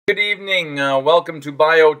Good evening. Welcome to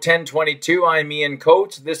Bio 1022. I'm Ian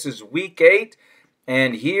Coates. This is week 8,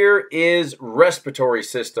 and here is respiratory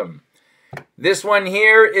system. This one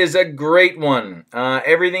here is a great one.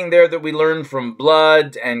 Everything there that we learned from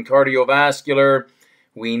blood and cardiovascular,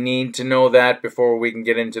 we need to know that before we can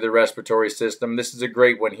get into the respiratory system. This is a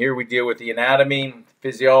great one. Here we deal with the anatomy,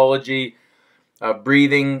 physiology,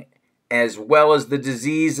 breathing, as well as the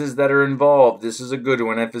diseases that are involved. This is a good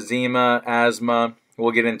one. Emphysema, asthma.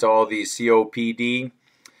 We'll get into all these, COPD.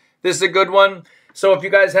 This is a good one. So if you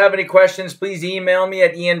guys have any questions, please email me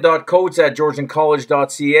at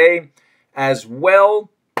ian.coates@georgiancollege.ca. As well,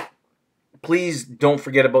 please don't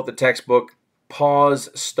forget about the textbook. Pause,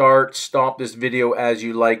 start, stop this video as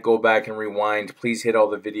you like. Go back and rewind. Please hit all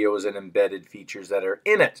the videos and embedded features that are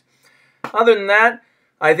in it. Other than that,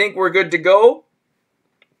 I think we're good to go.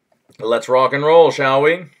 Let's rock and roll, shall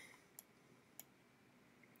we?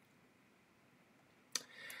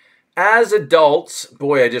 As adults,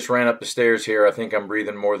 boy, I just ran up the stairs here. I think I'm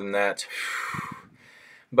breathing more than that.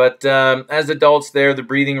 But as adults there, the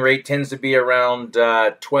breathing rate tends to be around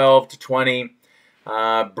 12 to 20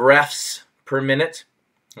 breaths per minute.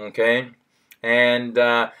 Okay? And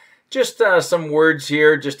just some words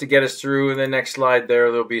here just to get us through. The next slide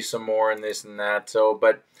there'll be some more and this and that. So,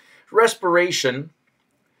 but respiration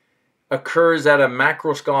occurs at a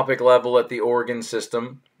macroscopic level at the organ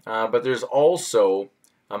system. But there's also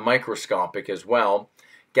a microscopic as well.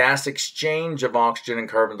 Gas exchange of oxygen and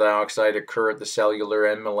carbon dioxide occur at the cellular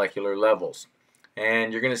and molecular levels.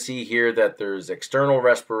 And you're going to see here that there's external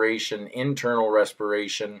respiration, internal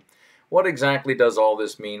respiration. What exactly does all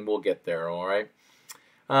this mean? We'll get there, all right?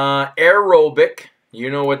 Aerobic, you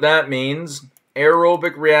know what that means.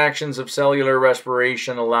 Aerobic reactions of cellular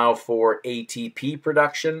respiration allow for ATP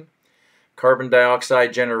production, carbon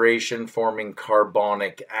dioxide generation forming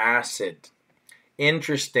carbonic acid.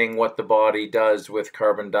 Interesting what the body does with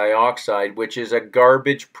carbon dioxide, which is a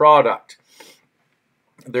garbage product.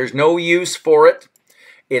 There's no use for it.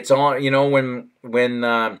 It's on, you know, when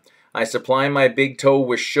I supply my big toe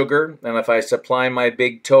with sugar, and if I supply my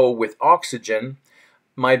big toe with oxygen,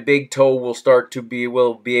 my big toe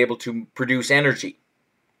will be able to produce energy,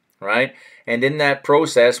 right? And in that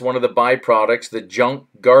process, one of the byproducts, the junk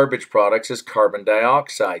garbage products, is carbon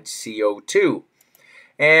dioxide, CO2.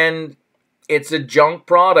 And it's a junk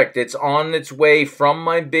product. It's on its way from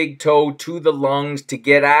my big toe to the lungs to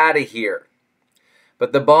get out of here.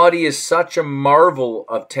 But the body is such a marvel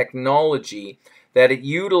of technology that it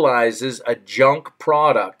utilizes a junk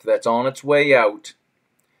product that's on its way out.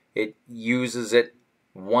 It uses it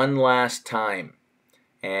one last time.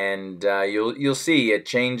 And you'll see it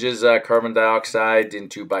changes carbon dioxide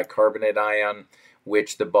into bicarbonate ion,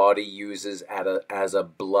 which the body uses as a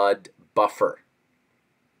blood buffer.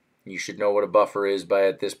 You should know what a buffer is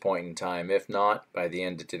at this point in time. If not, by the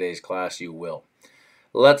end of today's class, you will.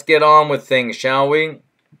 Let's get on with things, shall we?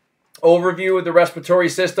 Overview of the respiratory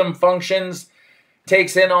system functions.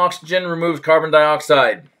 Takes in oxygen, removes carbon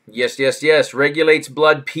dioxide. Yes, yes, yes. Regulates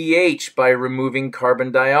blood pH by removing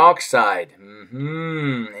carbon dioxide.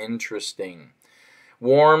 Interesting.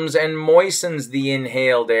 Warms and moistens the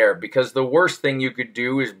inhaled air, because the worst thing you could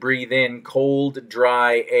do is breathe in cold,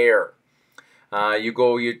 dry air.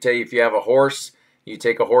 If you have a horse, you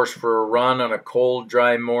take a horse for a run on a cold,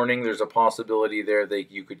 dry morning, there's a possibility there that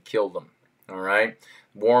you could kill them. All right?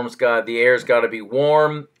 The air's got to be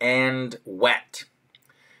warm and wet,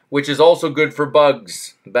 which is also good for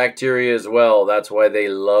bugs, bacteria as well. That's why they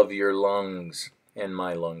love your lungs, and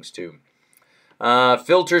my lungs too.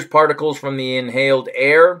 Filters particles from the inhaled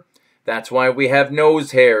air. That's why we have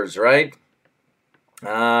nose hairs, right?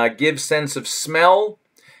 Gives sense of smell,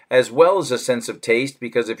 as well as a sense of taste,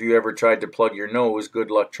 because if you ever tried to plug your nose,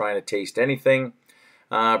 good luck trying to taste anything.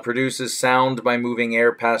 Produces sound by moving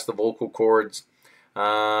air past the vocal cords.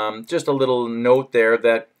 Just a little note there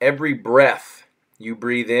that every breath you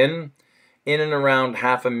breathe in and around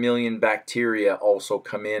 500,000 bacteria also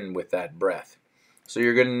come in with that breath. So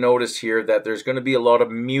you're going to notice here that there's going to be a lot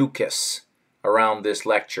of mucus around this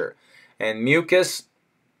lecture. And mucus,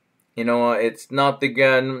 you know, it's not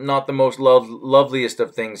the most loveliest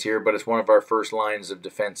of things here, but it's one of our first lines of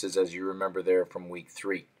defenses, as you remember there from week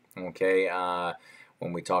 3. Okay,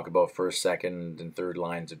 when we talk about first, second, and third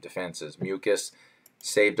lines of defenses, mucus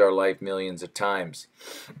saved our life millions of times.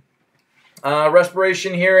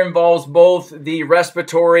 Respiration here involves both the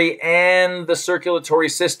respiratory and the circulatory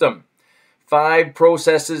system. 5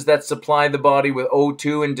 processes that supply the body with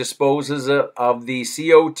O2 and disposes of the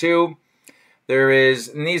CO2.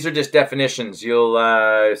 And these are just definitions. You'll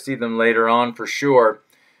see them later on for sure.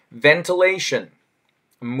 Ventilation.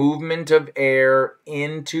 movement of air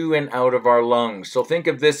into and out of our lungs. So think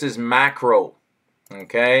of this as macro,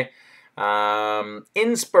 okay?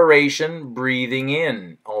 Inspiration, breathing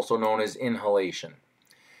in, also known as inhalation.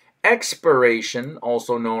 Expiration,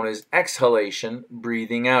 also known as exhalation,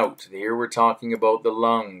 breathing out. Here we're talking about the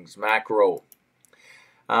lungs, macro.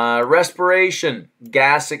 Respiration,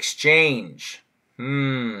 gas exchange.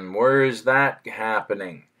 Where is that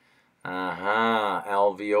happening?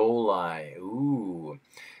 Alveoli. Ooh.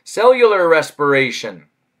 Cellular respiration,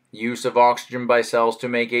 use of oxygen by cells to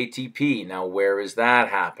make ATP. Now, where is that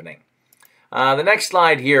happening? The next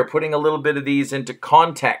slide here, putting a little bit of these into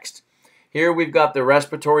context. Here we've got the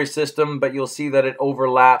respiratory system, but you'll see that it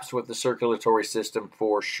overlaps with the circulatory system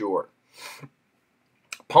for sure.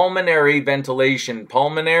 Pulmonary ventilation.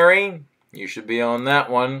 Pulmonary, you should be on that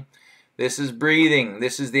one. This is breathing.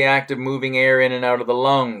 This is the act of moving air in and out of the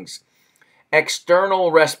lungs.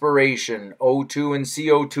 External respiration, O2 and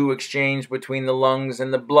CO2 exchange between the lungs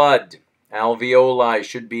and the blood. Alveoli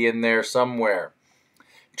should be in there somewhere.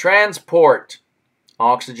 Transport,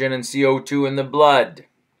 oxygen and CO2 in the blood.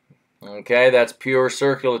 Okay, that's pure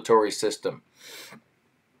circulatory system.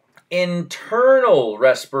 Internal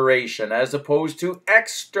respiration as opposed to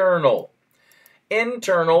external.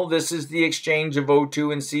 Internal, this is the exchange of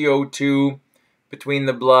O2 and CO2 between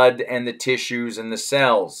the blood and the tissues and the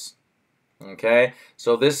cells. Okay,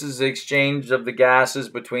 so this is the exchange of the gases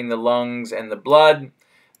between the lungs and the blood.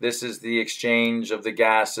 This is the exchange of the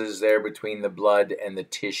gases there between the blood and the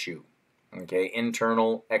tissue. Okay,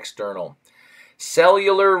 internal, external.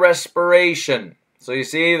 Cellular respiration. So you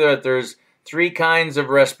see that there's three kinds of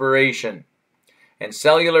respiration. And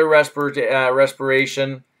cellular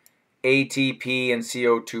respiration, ATP and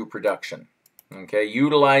CO2 production. Okay,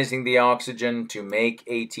 utilizing the oxygen to make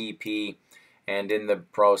ATP, and in the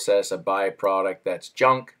process, a byproduct that's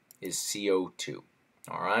junk is CO2.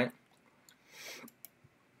 All right.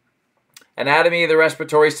 Anatomy of the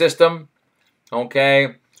respiratory system.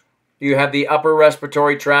 Okay. You have the upper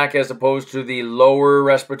respiratory tract as opposed to the lower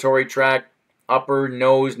respiratory tract. Upper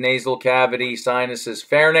nose, nasal cavity, sinuses,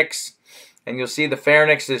 pharynx. And you'll see the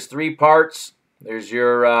pharynx is three parts. There's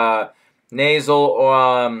your nasal,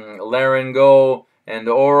 laryngo, and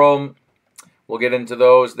oral. We'll get into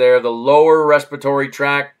those there. The lower respiratory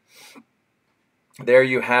tract. There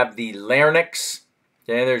you have the larynx.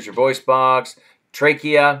 Okay, there's your voice box.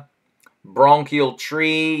 Trachea, bronchial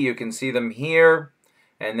tree. You can see them here.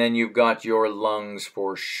 And then you've got your lungs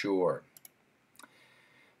for sure.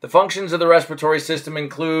 The functions of the respiratory system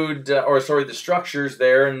include, the structures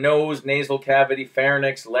there: nose, nasal cavity,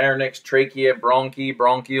 pharynx, larynx, trachea, bronchi,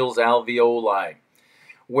 bronchioles, alveoli.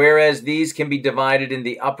 Whereas these can be divided in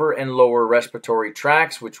the upper and lower respiratory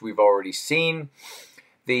tracts, which we've already seen.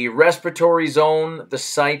 The respiratory zone, the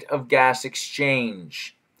site of gas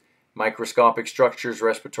exchange. Microscopic structures,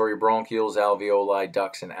 respiratory bronchioles, alveoli,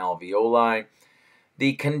 ducts, and alveoli.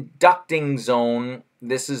 The conducting zone,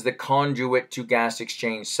 this is the conduit to gas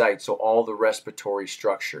exchange site, so all the respiratory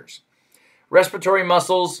structures. Respiratory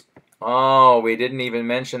muscles, we didn't even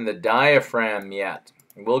mention the diaphragm yet.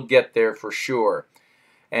 We'll get there for sure.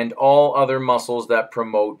 And all other muscles that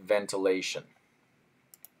promote ventilation.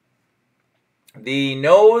 The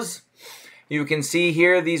nose, you can see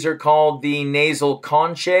here, these are called the nasal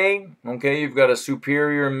conchae. Okay, you've got a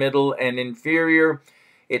superior, middle, and inferior.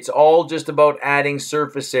 It's all just about adding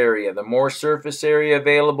surface area. The more surface area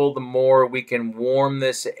available, the more we can warm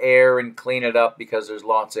this air and clean it up because there's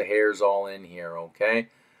lots of hairs all in here, okay?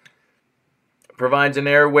 Provides an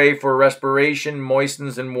airway for respiration,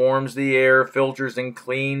 moistens and warms the air, filters and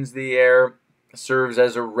cleans the air, serves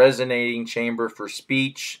as a resonating chamber for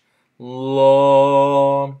speech.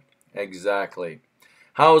 Exactly.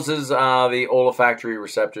 Houses the olfactory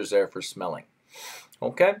receptors there for smelling.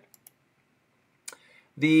 Okay?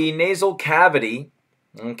 The nasal cavity,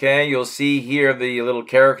 okay, you'll see here the little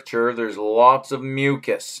caricature. There's lots of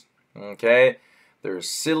mucus, okay? There's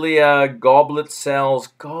cilia, goblet cells.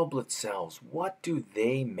 Goblet cells, what do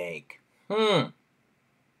they make?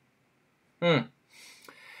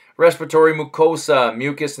 Respiratory mucosa,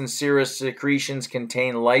 mucus and serous secretions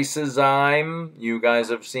contain lysozyme. You guys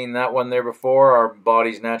have seen that one there before, our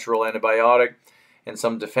body's natural antibiotic, and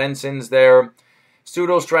some defensins there.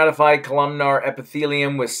 Pseudostratified columnar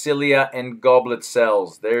epithelium with cilia and goblet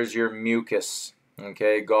cells. There's your mucus,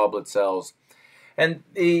 okay, goblet cells. And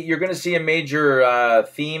you're going to see a major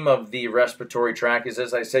theme of the respiratory tract is,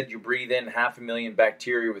 as I said, you breathe in 500,000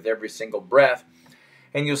 bacteria with every single breath.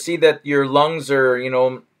 And you'll see that your lungs are,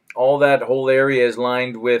 all that whole area is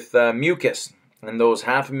lined with mucus. And those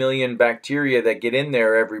 500,000 bacteria that get in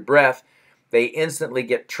there every breath, they instantly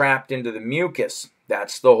get trapped into the mucus.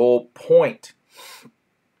 That's the whole point.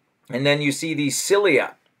 And then you see these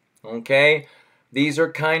cilia. Okay, these are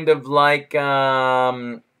kind of like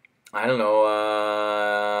I don't know,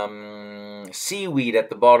 seaweed at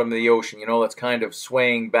the bottom of the ocean. You know, that's kind of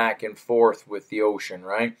swaying back and forth with the ocean,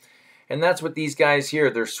 right? And that's what these guys here,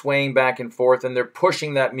 they're swaying back and forth, and they're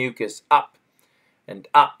pushing that mucus up and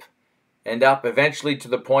up and up, eventually to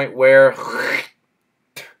the point where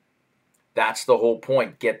that's the whole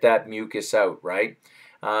point. Get that mucus out, right?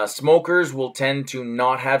 Smokers will tend to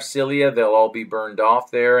not have cilia. They'll all be burned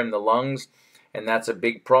off there in the lungs. And that's a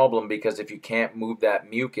big problem, because if you can't move that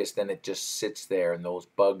mucus, then it just sits there, and those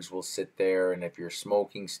bugs will sit there. And if you're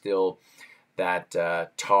smoking still, that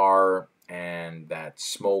tar and that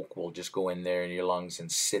smoke will just go in there in your lungs and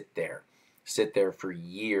sit there for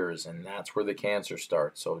years, and that's where the cancer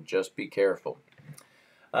starts. So just be careful.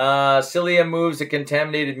 Cilia moves the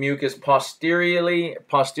contaminated mucus posteriorly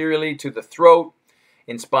to the throat.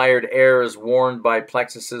 Inspired air is warned by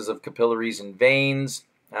plexuses of capillaries and veins.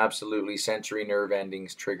 Absolutely, sensory nerve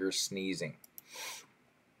endings trigger sneezing.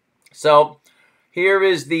 So here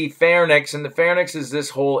is the pharynx, and the pharynx is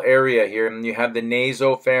this whole area here, and you have the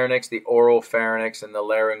nasopharynx, the oropharynx, and the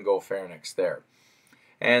laryngopharynx there.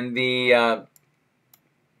 And the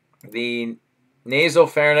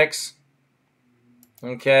nasopharynx,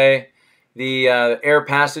 okay, the air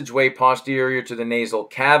passageway posterior to the nasal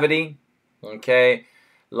cavity, okay,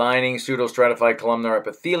 lining pseudostratified columnar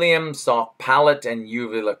epithelium, soft palate and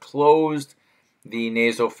uvula closed, the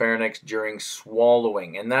nasopharynx during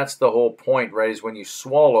swallowing. And that's the whole point, right, is when you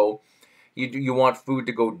swallow, you want food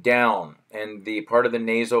to go down, and the part of the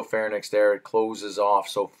nasopharynx there, it closes off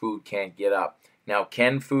so food can't get up. Now,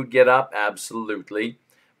 can food get up? Absolutely,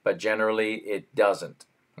 but generally it doesn't,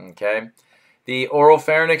 okay? The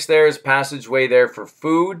oropharynx there is passageway there for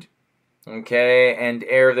food, okay, and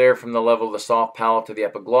air there from the level of the soft palate to the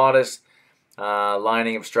epiglottis,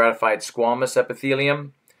 lining of stratified squamous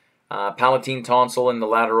epithelium, palatine tonsil in the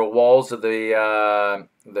lateral walls of the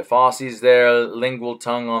fauces there, lingual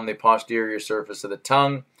tongue on the posterior surface of the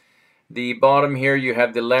tongue. The bottom here, you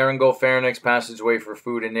have the laryngopharynx, passageway for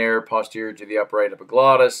food and air, posterior to the upright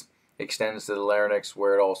epiglottis, extends to the larynx,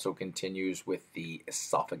 where it also continues with the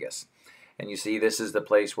esophagus. And you see, this is the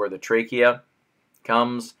place where the trachea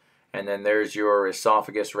comes, and then there's your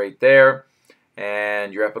esophagus right there,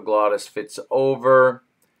 and your epiglottis fits over.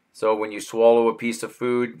 So when you swallow a piece of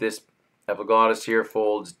food, this epiglottis here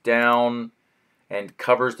folds down and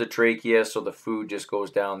covers the trachea, so the food just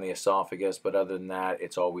goes down the esophagus. But other than that,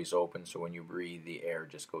 it's always open, so when you breathe, the air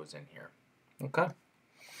just goes in here. Okay.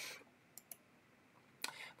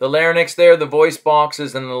 The larynx there, the voice box,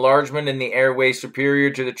 is an enlargement in the airway superior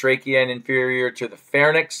to the trachea and inferior to the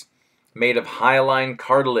pharynx, made of hyaline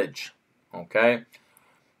cartilage. Okay.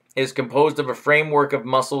 Is composed of a framework of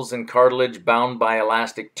muscles and cartilage bound by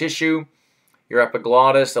elastic tissue. Your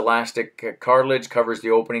epiglottis, elastic cartilage, covers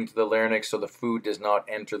the opening to the larynx so the food does not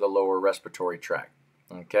enter the lower respiratory tract.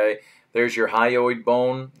 Okay, there's your hyoid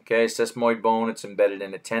bone, okay, sesamoid bone. It's embedded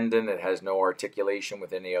in a tendon. It has no articulation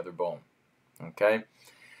with any other bone. Okay,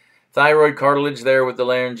 thyroid cartilage there with the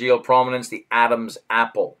laryngeal prominence, the Adam's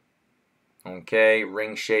apple. Okay,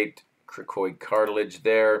 ring-shaped cricoid cartilage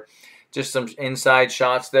there. Just some inside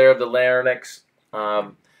shots there of the larynx.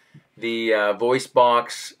 The voice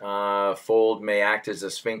box fold may act as a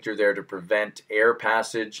sphincter there to prevent air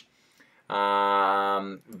passage.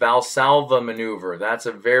 Valsalva maneuver, that's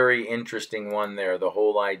a very interesting one there. The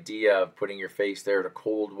whole idea of putting your face there to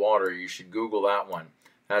cold water, you should Google that one.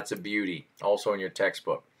 That's a beauty, also in your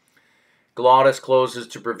textbook. Glottis closes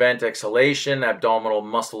to prevent exhalation. Abdominal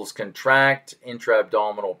muscles contract.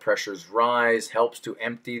 Intra-abdominal pressures rise. Helps to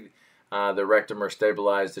empty the rectum or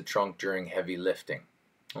stabilize the trunk during heavy lifting.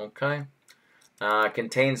 Okay.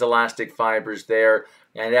 Contains elastic fibers there,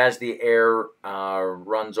 and as the air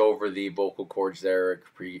runs over the vocal cords there,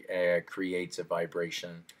 it creates a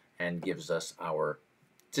vibration and gives us our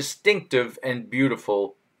distinctive and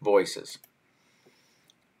beautiful voices.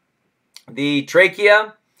 The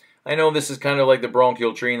trachea, I know this is kind of like the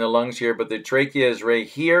bronchial tree in the lungs here, but the trachea is right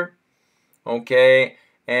here, okay,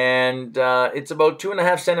 and it's about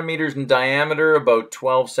 2.5 centimeters in diameter, about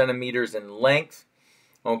 12 centimeters in length.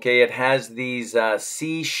 Okay, it has these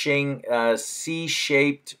C-shaped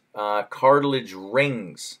cartilage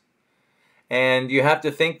rings. And you have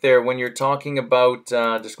to think there when you're talking about,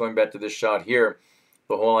 just going back to this shot here,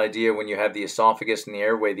 the whole idea when you have the esophagus and the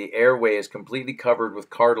airway is completely covered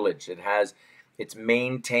with cartilage. It's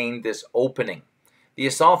maintained this opening. The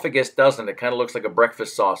esophagus doesn't. It kind of looks like a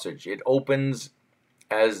breakfast sausage. It opens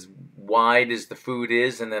as wide as the food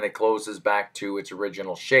is, and then it closes back to its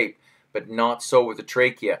original shape. but not so with the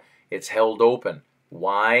trachea. It's held open.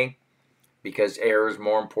 Why? Because air is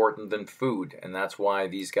more important than food, and that's why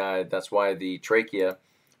the trachea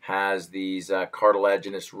has these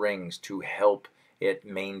cartilaginous rings to help it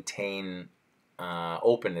maintain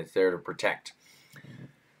open. It's there to protect.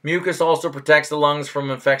 Mucus also protects the lungs from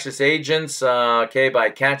infectious agents,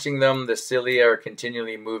 by catching them. The cilia are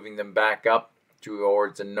continually moving them back up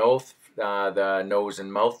towards the nose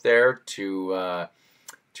and mouth there to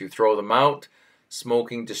throw them out.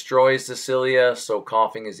 Smoking destroys the cilia, so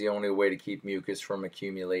coughing is the only way to keep mucus from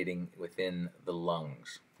accumulating within the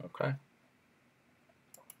lungs. Okay.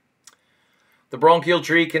 The bronchial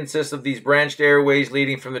tree consists of these branched airways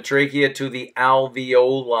leading from the trachea to the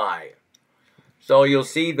alveoli. So you'll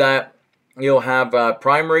see that you'll have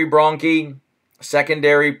primary bronchi,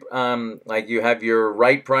 secondary, like you have your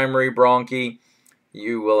right primary bronchi,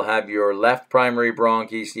 you will have your left primary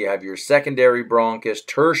bronchi, so you have your secondary bronchus,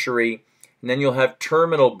 tertiary, and then you'll have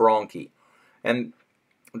terminal bronchi. And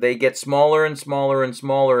they get smaller and smaller and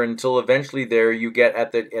smaller until eventually there you get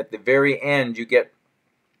at the very end you get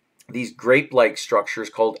these grape-like structures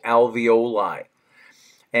called alveoli.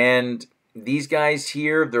 And these guys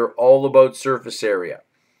here, they're all about surface area.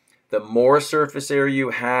 The more surface area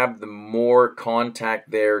you have, the more contact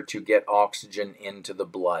there to get oxygen into the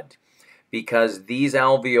blood. Because these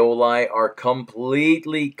alveoli are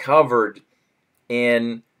completely covered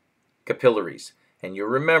in capillaries. And you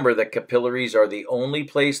remember that capillaries are the only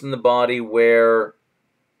place in the body where,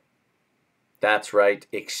 that's right,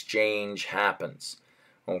 exchange happens.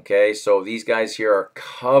 Okay, so these guys here are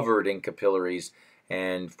covered in capillaries,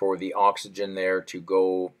 and for the oxygen there to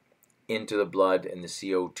go into the blood and the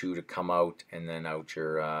CO2 to come out, and then out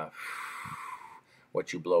your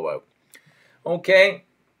what you blow out. Okay,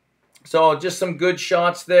 so just some good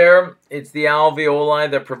shots there. It's the alveoli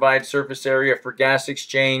that provide surface area for gas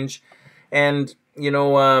exchange, and you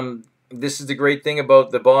know, this is the great thing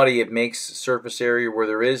about the body. It makes surface area where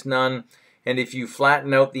there is none. And if you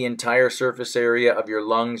flatten out the entire surface area of your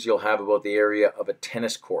lungs, you'll have about the area of a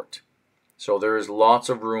tennis court. So there is lots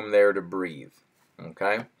of room there to breathe.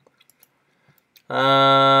 Okay.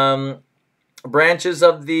 Branches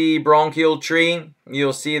of the bronchial tree.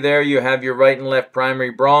 You'll see there you have your right and left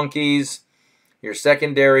primary bronchs, your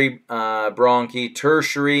secondary bronchi,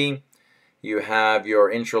 tertiary. You have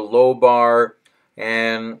your intralobar,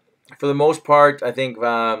 and for the most part, I think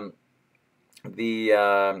the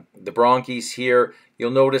bronchs here,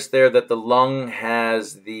 you'll notice there that the lung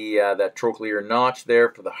has the that trochlear notch there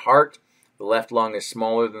for the heart. The left lung is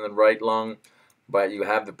smaller than the right lung, but you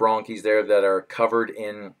have the bronchs there that are covered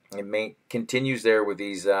in, it continues there with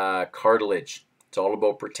these cartilage. It's all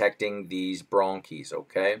about protecting these bronchs,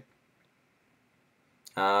 okay?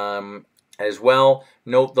 As well,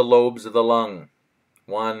 note the lobes of the lung.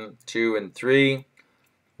 1, 2, and 3.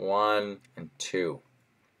 1 and 2.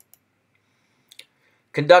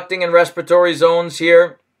 Conducting and respiratory zones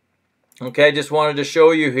here. Okay, just wanted to show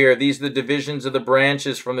you here. These are the divisions of the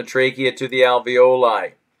branches from the trachea to the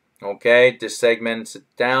alveoli. Okay, this segments it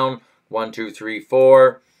down. 1, 2, 3,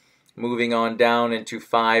 4. Moving on down into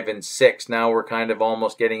 5 and 6. Now we're kind of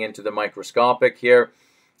almost getting into the microscopic here.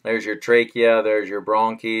 There's your trachea. There's your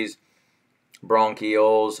bronchs,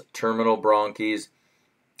 bronchioles, terminal bronchs.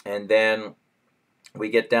 And then we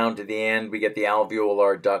get down to the end. We get the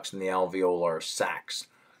alveolar ducts and the alveolar sacs.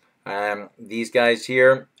 These guys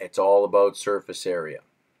here, it's all about surface area.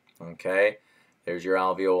 Okay, there's your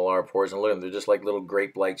alveolar pores, and look at them, they're just like little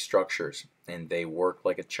grape-like structures, and they work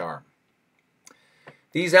like a charm.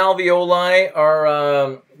 These alveoli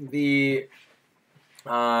are these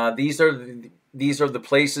are the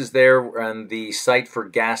places there and the site for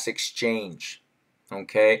gas exchange.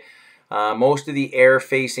 Okay, most of the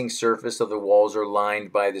air-facing surface of the walls are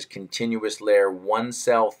lined by this continuous layer, 1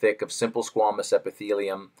 cell thick of simple squamous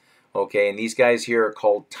epithelium. Okay, and these guys here are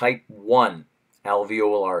called type 1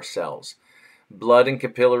 alveolar cells. Blood and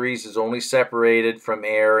capillaries is only separated from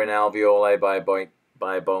air and alveoli by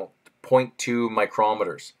about 0.2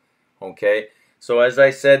 micrometers. Okay, so as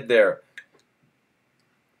I said there,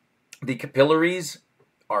 the capillaries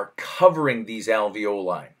are covering these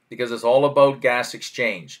alveoli because it's all about gas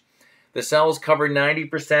exchange. The cells cover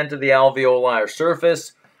 90% of the alveolar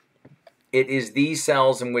surface. It is these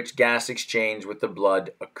cells in which gas exchange with the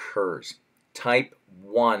blood occurs. Type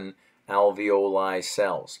 1 alveoli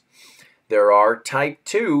cells. There are type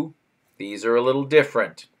 2. These are a little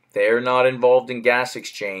different. They're not involved in gas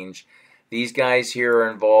exchange. These guys here are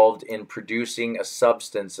involved in producing a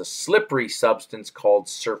substance, a slippery substance called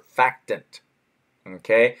surfactant.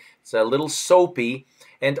 Okay? It's a little soapy,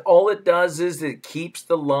 and all it does is it keeps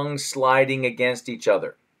the lungs sliding against each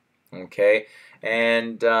other. Okay,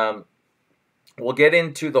 and we'll get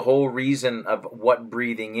into the whole reason of what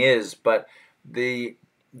breathing is, but the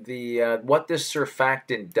what this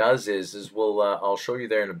surfactant does is we'll I'll show you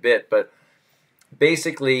there in a bit, but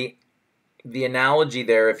basically the analogy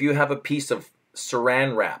there, if you have a piece of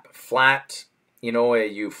saran wrap, flat, you know,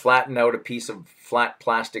 you flatten out a piece of flat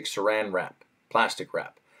plastic saran wrap, plastic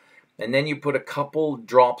wrap, and then you put a couple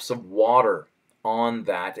drops of water on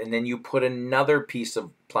that, and then you put another piece of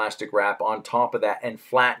plastic wrap on top of that and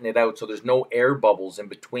flatten it out so there's no air bubbles in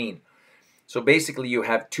between. So basically you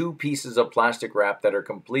have two pieces of plastic wrap that are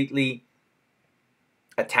completely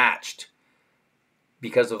attached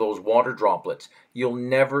because of those water droplets. You'll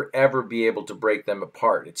never ever be able to break them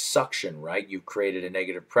apart. It's suction, right? You've created a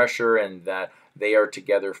negative pressure and that they are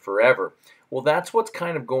together forever. Well, that's what's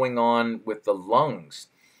kind of going on with the lungs.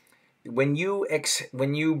 When you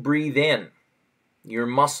breathe in, your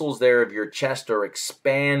muscles there of your chest are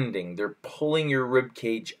expanding. They're pulling your rib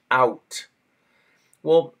cage out.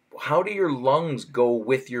 Well, how do your lungs go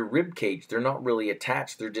with your rib cage? They're not really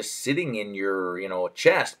attached. They're just sitting in your,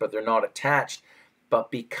 chest, but they're not attached.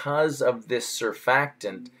 But because of this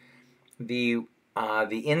surfactant, the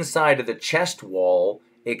inside of the chest wall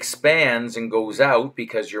expands and goes out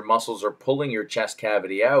because your muscles are pulling your chest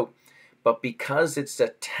cavity out. But because it's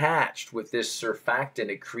attached with this surfactant,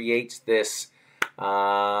 it creates this,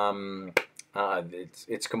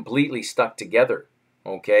 it's completely stuck together,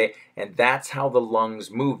 okay? And that's how the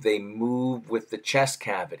lungs move. They move with the chest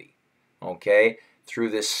cavity, okay,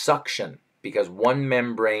 through this suction, because one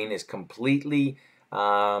membrane is completely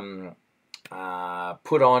put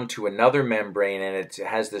onto another membrane, and it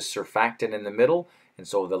has this surfactant in the middle, and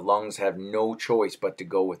so the lungs have no choice but to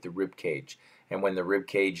go with the rib cage. And when the rib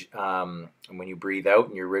cage, when you breathe out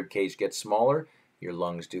and your rib cage gets smaller, your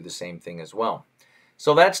lungs do the same thing as well.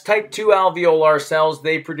 So that's type 2 alveolar cells.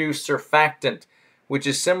 They produce surfactant, which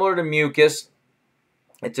is similar to mucus.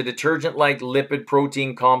 It's a detergent-like lipid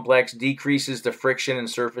protein complex, decreases the friction and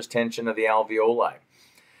surface tension of the alveoli.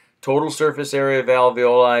 Total surface area of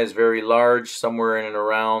alveoli is very large, somewhere in and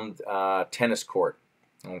around tennis court.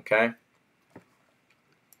 Okay.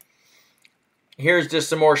 Here's just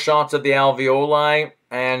some more shots of the alveoli,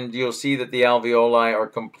 and you'll see that the alveoli are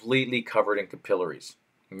completely covered in capillaries.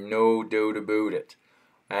 No doubt about it.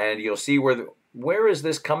 And you'll see where is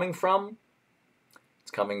this coming from?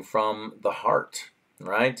 It's coming from the heart,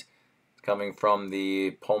 right? It's coming from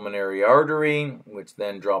the pulmonary artery, which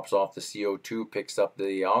then drops off the CO2, picks up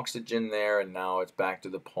the oxygen there, and now it's back to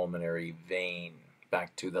the pulmonary vein,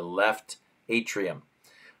 back to the left atrium.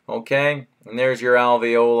 Okay, and there's your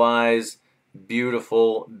alveoli.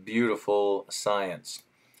 Beautiful, beautiful science.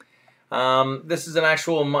 This is an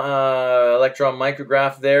actual electron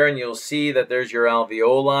micrograph there, and you'll see that there's your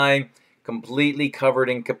alveoli completely covered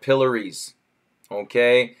in capillaries.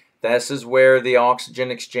 Okay, this is where the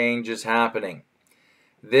oxygen exchange is happening.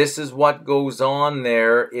 This is what goes on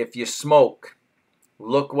there if you smoke.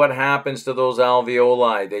 Look what happens to those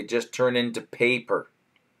alveoli. They just turn into paper.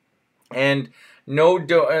 And no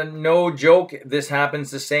joke, this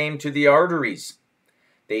happens the same to the arteries.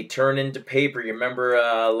 They turn into paper. You remember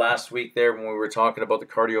last week there when we were talking about the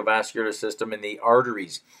cardiovascular system and the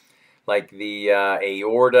arteries, like the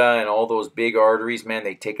aorta and all those big arteries, man,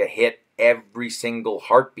 they take a hit every single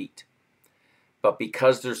heartbeat. But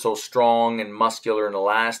because they're so strong and muscular and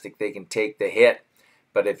elastic, they can take the hit.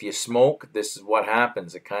 But if you smoke, this is what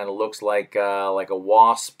happens. It kind of looks like a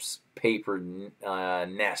wasp's paper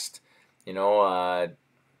nest.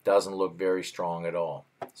 Doesn't look very strong at all.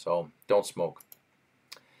 So don't smoke.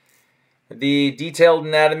 The detailed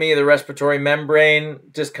anatomy of the respiratory membrane,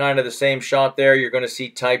 just kind of the same shot there. You're going to see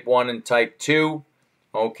type 1 and type 2.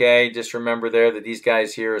 Okay, just remember there that these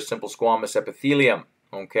guys here are simple squamous epithelium.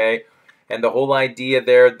 Okay, and the whole idea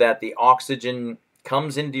there that the oxygen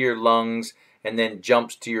comes into your lungs and then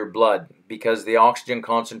jumps to your blood, because the oxygen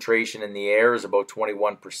concentration in the air is about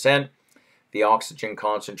 21%. The oxygen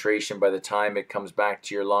concentration by the time it comes back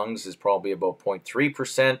to your lungs is probably about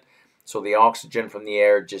 0.3%. So the oxygen from the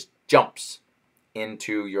air just jumps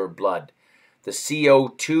into your blood. The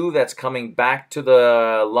CO2 that's coming back to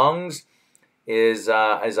the lungs is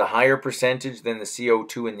a higher percentage than the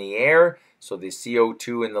CO2 in the air. So the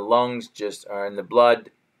CO2 in the lungs in the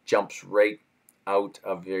blood jumps right out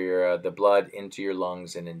of the blood into your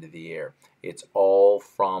lungs and into the air. It's all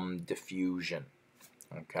from diffusion.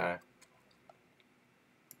 Okay.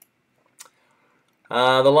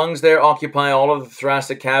 The lungs there occupy all of the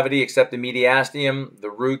thoracic cavity except the mediastinum, the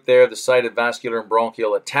root there, the site of vascular and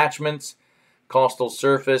bronchial attachments, costal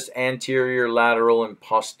surface, anterior, lateral, and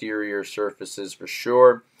posterior surfaces for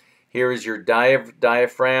sure. Here is your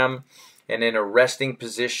diaphragm, and in a resting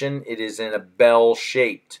position, it is in a bell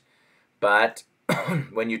shaped. But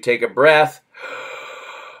when you take a breath,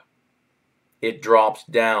 it drops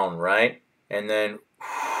down, right? And then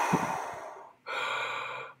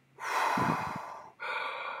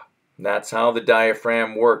that's how the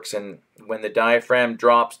diaphragm works. And when the diaphragm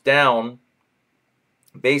drops down,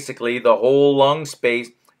 basically the whole lung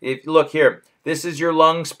space, if look here, this is your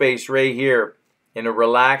lung space right here. In a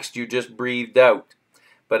relaxed, you just breathed out.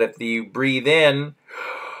 But if you breathe in,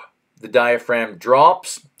 the diaphragm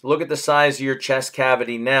drops. Look at the size of your chest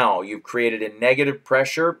cavity now. You've created a negative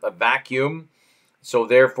pressure, a vacuum. So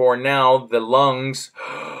therefore now the lungs,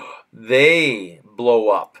 they blow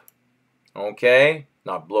up. Okay?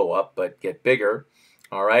 Not blow up, but get bigger.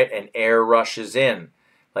 All right? And air rushes in.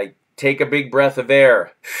 Like, take a big breath of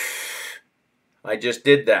air. I just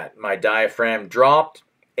did that. My diaphragm dropped.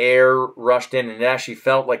 Air rushed in, and it actually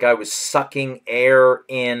felt like I was sucking air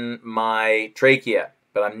in my trachea.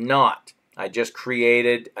 But I'm not. I just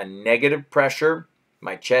created a negative pressure.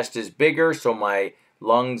 My chest is bigger, so my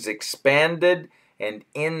lungs expanded. And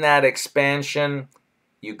in that expansion,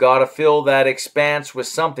 you got to fill that expanse with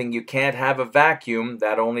something. You can't have a vacuum.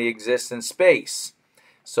 That only exists in space.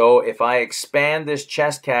 So if I expand this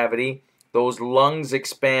chest cavity, those lungs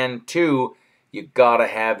expand too. You got to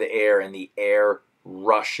have the air, and the air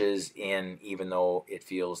rushes in even though it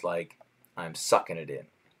feels like I'm sucking it in.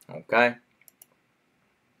 Okay?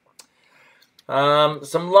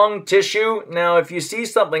 Some lung tissue. Now, if you see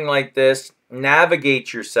something like this,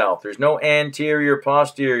 navigate yourself. There's no anterior,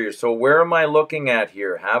 posterior. So where am I looking at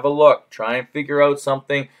here? Have a look. Try and figure out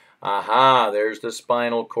something. Aha, there's the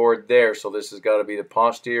spinal cord there. So this has got to be the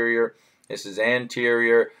posterior. This is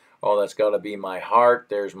anterior. Oh, that's got to be my heart.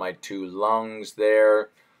 There's my two lungs there.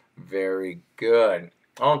 Very good.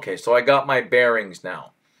 Okay, so I got my bearings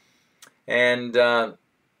now. And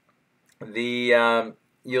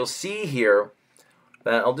you'll see here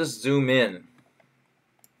that I'll just zoom in.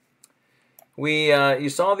 You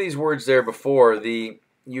saw these words there before.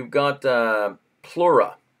 You've got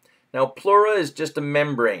pleura. Now, pleura is just a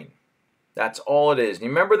membrane. That's all it is. You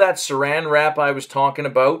remember that saran wrap I was talking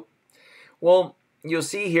about? Well, you'll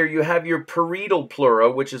see here you have your parietal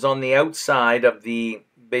pleura, which is on the outside of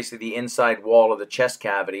basically the inside wall of the chest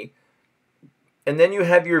cavity. And then you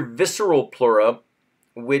have your visceral pleura,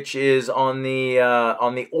 which is on the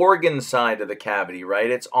organ side of the cavity, right?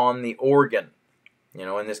 It's on the organ. You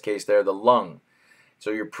know, in this case there, the lung.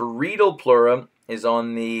 So your parietal pleura is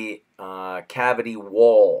on the cavity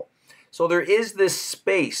wall. So there is this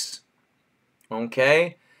space,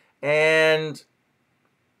 okay? And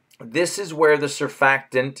this is where the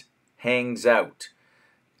surfactant hangs out.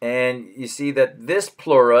 And you see that this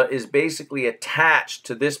pleura is basically attached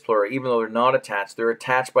to this pleura, even though they're not attached. They're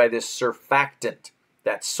attached by this surfactant,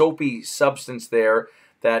 that soapy substance there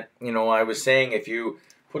that, you know, I was saying if you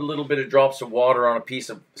put a little bit of drops of water on a piece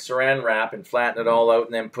of saran wrap and flatten it all out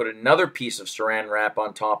and then put another piece of saran wrap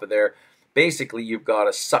on top of there, basically you've got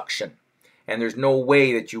a suction. And there's no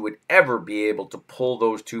way that you would ever be able to pull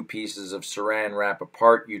those two pieces of saran wrap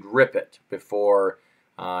apart. You'd rip it before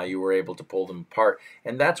you were able to pull them apart.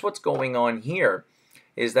 And that's what's going on here,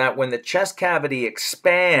 is that when the chest cavity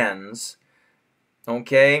expands,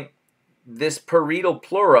 okay, this parietal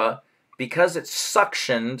pleura, because it's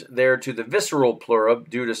suctioned there to the visceral pleura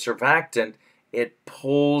due to surfactant, it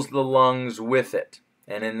pulls the lungs with it.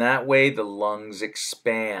 And in that way, the lungs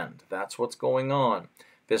expand. That's what's going on.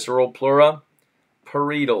 Visceral pleura,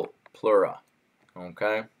 parietal pleura.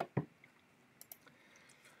 Okay?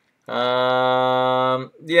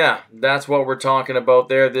 Yeah, that's what we're talking about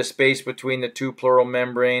there. This space between the two pleural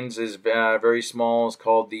membranes is very small. It's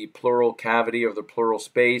called the pleural cavity, or the pleural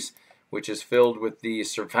space, which is filled with the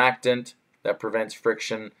surfactant that prevents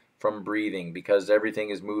friction from breathing. Because everything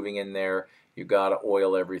is moving in there, you got to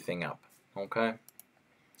oil everything up. Okay?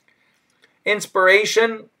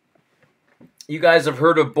 Inspiration. You guys have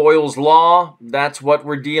heard of Boyle's Law. That's what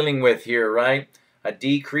we're dealing with here, right? A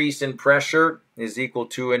decrease in pressure is equal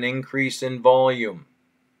to an increase in volume.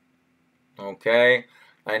 Okay?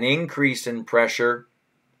 An increase in pressure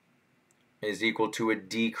is equal to a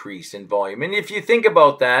decrease in volume. And if you think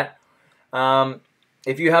about that,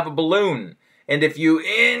 if you have a balloon, and if you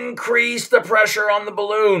increase the pressure on the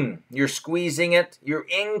balloon, you're squeezing it, you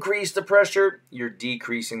increase the pressure, you're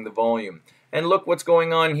decreasing the volume. And look what's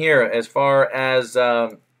going on here as far as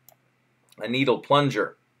a needle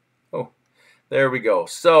plunger. Oh, there we go.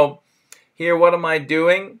 So here, what am I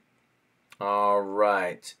doing? All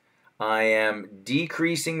right. I am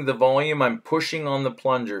decreasing the volume. I'm pushing on the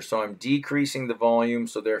plunger, so I'm decreasing the volume,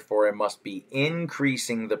 so therefore I must be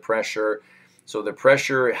increasing the pressure. So the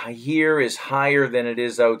pressure here is higher than it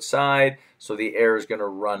is outside, so the air is going to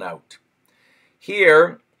run out.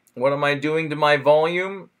 Here, what am I doing to my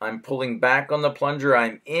volume? I'm pulling back on the plunger.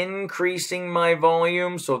 I'm increasing my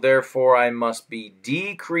volume, so therefore I must be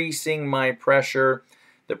decreasing my pressure.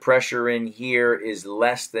 The pressure in here is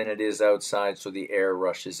less than it is outside, so the air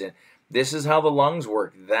rushes in. This is how the lungs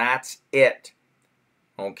work. That's it.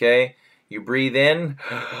 Okay? You breathe in,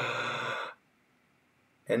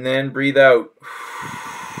 and then breathe out.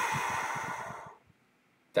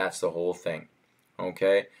 That's the whole thing.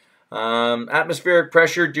 Okay? Atmospheric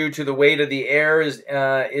pressure due to the weight of the air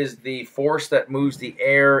is the force that moves the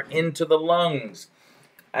air into the lungs.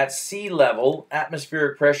 At sea level,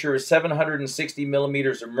 atmospheric pressure is 760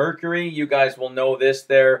 millimeters of mercury. You guys will know this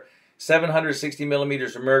there. 760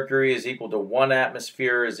 millimeters of mercury is equal to 1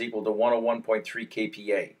 atmosphere is equal to 101.3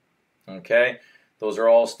 kPa. Okay? Those are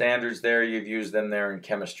all standards there. You've used them there in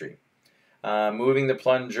chemistry. Moving the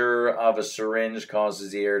plunger of a syringe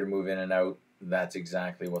causes the air to move in and out. That's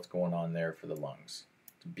exactly what's going on there for the lungs.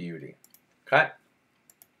 It's beauty. Okay?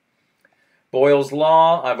 Boyle's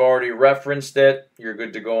law, I've already referenced it. You're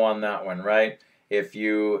good to go on that one, right? If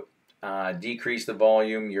you decrease the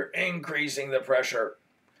volume, you're increasing the pressure.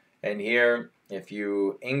 And here, if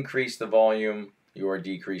you increase the volume, you are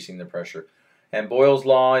decreasing the pressure. And Boyle's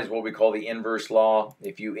law is what we call the inverse law.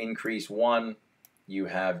 If you increase one, you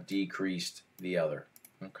have decreased the other.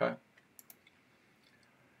 Okay?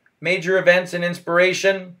 Major events in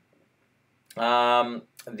inspiration.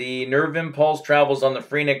 The nerve impulse travels on the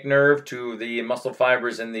phrenic nerve to the muscle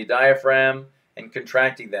fibers in the diaphragm and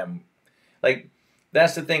contracting them. Like,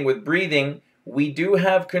 that's the thing with breathing. We do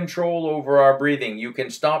have control over our breathing. You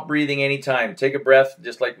can stop breathing anytime. Take a breath,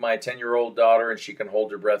 just like my 10-year-old daughter, and she can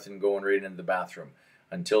hold her breath and go right into the bathroom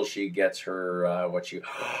until she gets her,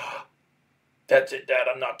 that's it, Dad,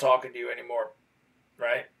 I'm not talking to you anymore,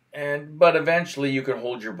 right? But eventually you can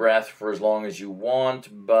hold your breath for as long as you want,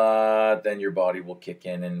 but then your body will kick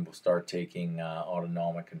in and will start taking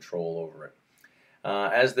autonomic control over it.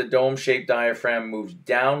 As the dome-shaped diaphragm moves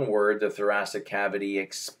downward, the thoracic cavity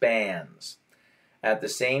expands. At the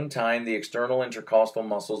same time, the external intercostal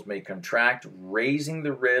muscles may contract, raising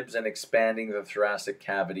the ribs and expanding the thoracic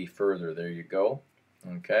cavity further. There you go.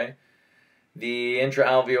 Okay. The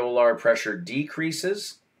intraalveolar pressure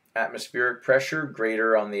decreases. Atmospheric pressure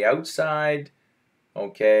greater on the outside.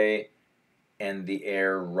 Okay. And the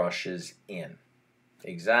air rushes in.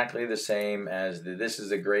 Exactly the same as this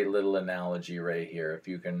is a great little analogy right here. If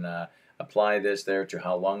you can apply this there to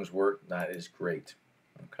how lungs work, that is great.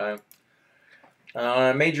 Okay.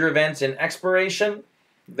 Major events in expiration.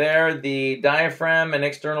 There, the diaphragm and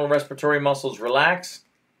external respiratory muscles relax.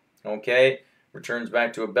 Okay, returns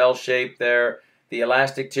back to a bell shape there. The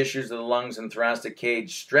elastic tissues of the lungs and thoracic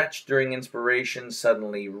cage stretch during inspiration,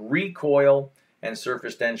 suddenly recoil, and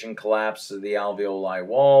surface tension collapses of the alveoli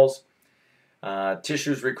walls.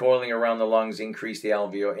 Tissues recoiling around the lungs increase the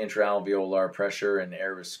intraalveolar pressure, and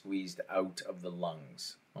air is squeezed out of the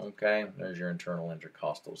lungs. Okay, there's your internal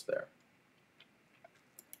intercostals there.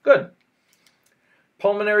 Good.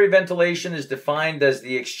 Pulmonary ventilation is defined as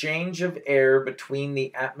the exchange of air between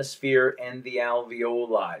the atmosphere and the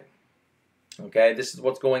alveoli. Okay, this is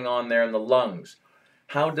what's going on there in the lungs.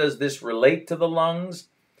 How does this relate to the lungs?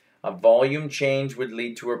 A volume change would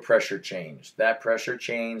lead to a pressure change. That pressure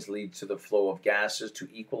change leads to the flow of gases to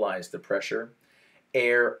equalize the pressure.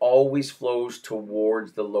 Air always flows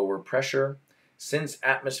towards the lower pressure. Since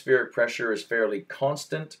atmospheric pressure is fairly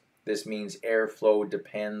constant, this means airflow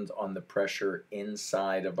depends on the pressure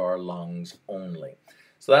inside of our lungs only.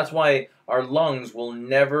 So that's why our lungs will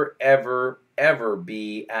never, ever, ever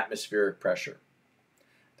be atmospheric pressure.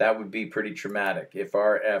 That would be pretty traumatic. If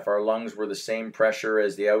our lungs were the same pressure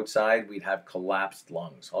as the outside, we'd have collapsed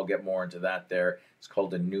lungs. I'll get more into that there. It's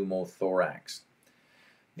called a pneumothorax.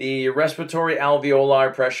 The respiratory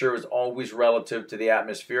alveolar pressure is always relative to the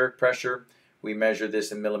atmospheric pressure. We measure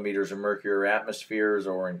this in millimeters of mercury or atmospheres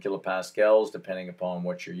or in kilopascals, depending upon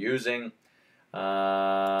what you're using.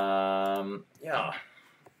 At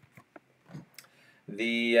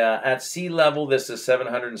sea level, this is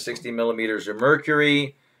 760 millimeters of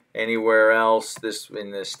mercury. Anywhere else, this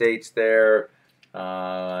in the States there,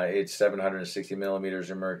 it's 760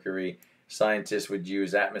 millimeters of mercury. Scientists would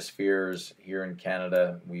use atmospheres. Here in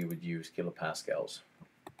Canada, we would use kilopascals.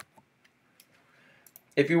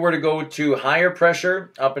 If you were to go to higher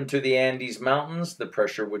pressure up into the Andes Mountains, the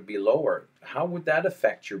pressure would be lower. How would that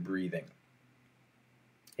affect your breathing?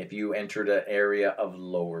 if you entered an area of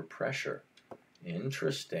lower pressure.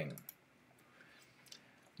 Interesting.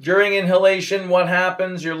 During inhalation, what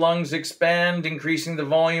happens? Your lungs expand, increasing the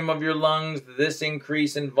volume of your lungs. This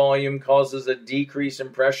increase in volume causes a decrease in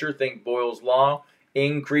pressure. Think Boyle's law.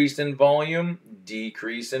 Increase in volume,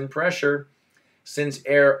 decrease in pressure. Since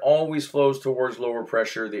air always flows towards lower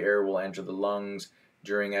pressure, the air will enter the lungs.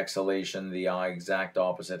 During exhalation, the exact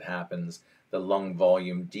opposite happens. The lung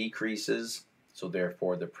volume decreases, so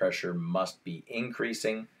therefore the pressure must be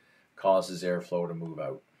increasing, causes airflow to move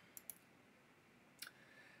out.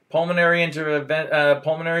 Pulmonary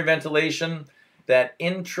ventilation, that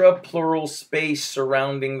intrapleural space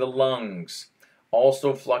surrounding the lungs,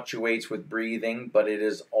 also fluctuates with breathing, but it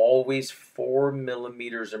is always 4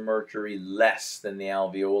 millimeters of mercury less than the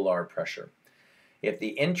alveolar pressure. If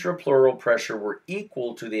the intrapleural pressure were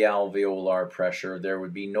equal to the alveolar pressure, there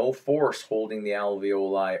would be no force holding the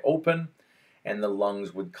alveoli open, and the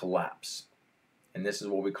lungs would collapse. And this is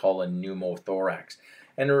what we call a pneumothorax.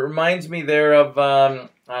 And it reminds me there of, I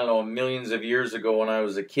don't know, millions of years ago when I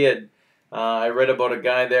was a kid. I read about a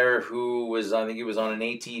guy there who was, I think he was on an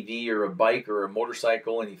ATV or a bike or a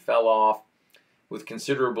motorcycle, and he fell off with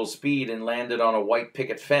considerable speed and landed on a white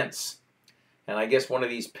picket fence. And I guess one of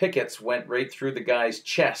these pickets went right through the guy's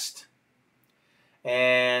chest.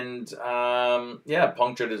 And, yeah,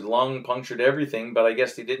 punctured his lung, punctured everything, but I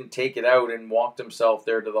guess he didn't take it out and walked himself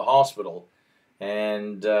there to the hospital.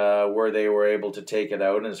 And where they were able to take it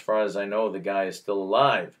out, and as far as I know, the guy is still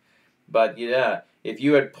alive. But yeah, if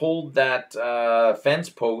you had pulled that fence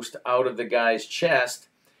post out of the guy's chest,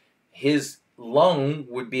 his lung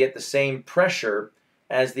would be at the same pressure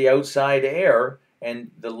as the outside air,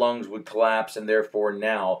 and the lungs would collapse, and therefore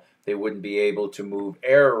now they wouldn't be able to move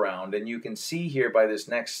air around. And you can see here by this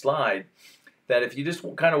next slide that if you just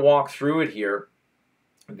kind of walk through it here,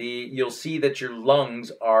 you'll see that your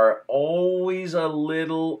lungs are always a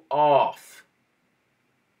little off.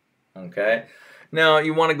 Okay? Now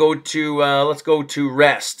you want to go to, let's go to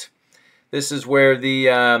rest. This is where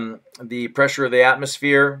the pressure of the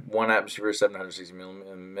atmosphere, 1 atmosphere, 760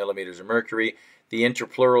 millimeters of mercury. The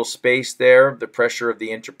interpleural space there, the pressure of the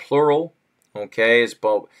interpleural, okay, is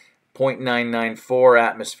about 0.994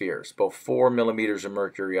 atmospheres, about 4 millimeters of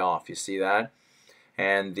mercury off. You see that?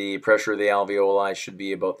 And the pressure of the alveoli should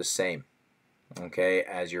be about the same, okay,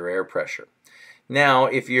 as your air pressure. Now,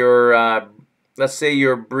 if you're, let's say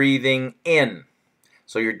you're breathing in,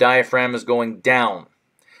 so your diaphragm is going down.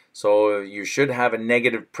 So you should have a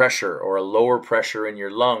negative pressure or a lower pressure in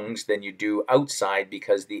your lungs than you do outside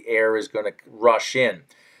because the air is going to rush in.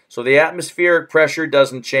 So the atmospheric pressure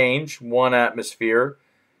doesn't change, 1 atmosphere.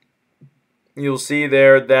 You'll see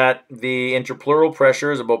there that the interpleural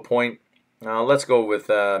pressure is about let's go with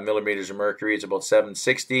millimeters of mercury. It's about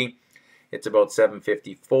 760. It's about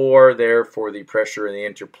 754 there for the pressure in the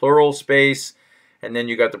interpleural space. And then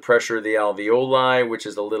you got the pressure of the alveoli, which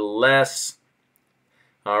is a little less.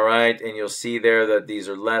 All right, and you'll see there that these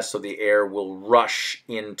are less, so the air will rush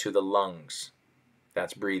into the lungs.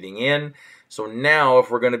 That's breathing in. So now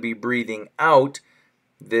if we're going to be breathing out,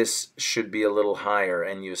 this should be a little higher,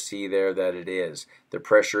 and you see there that it is. The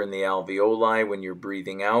pressure in the alveoli when you're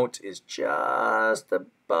breathing out is just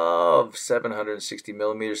above 760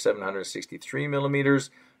 millimeters, 763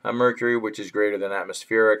 millimeters of mercury, which is greater than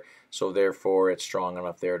atmospheric, so therefore it's strong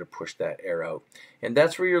enough there to push that air out. And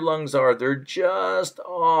that's where your lungs are. They're just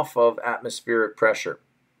off of atmospheric pressure.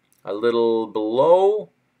 A little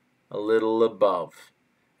below, a little above.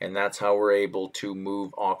 And that's how we're able to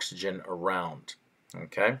move oxygen around.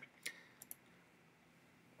 Okay.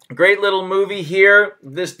 Great little movie here.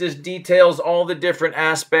 This details all the different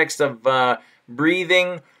aspects of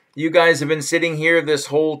breathing. You guys have been sitting here this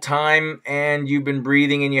whole time and you've been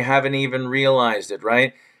breathing and you haven't even realized it,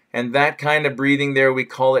 right? And that kind of breathing there, we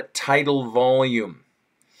call it tidal volume.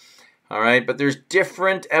 All right, but there's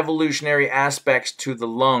different evolutionary aspects to the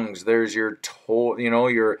lungs. There's your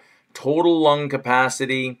total lung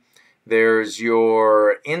capacity. There's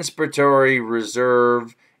your inspiratory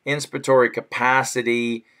reserve, inspiratory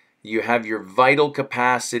capacity. You have your vital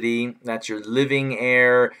capacity. That's your living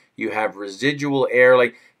air. You have residual air.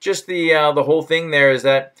 Like just the whole thing there is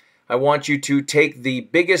that I want you to take the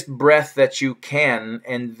biggest breath that you can,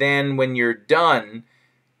 and then when you're done,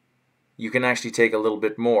 you can actually take a little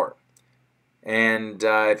bit more. And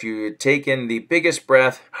if you take in the biggest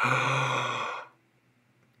breath,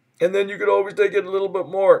 and then you could always take it a little bit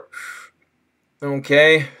more.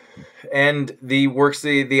 Okay? And works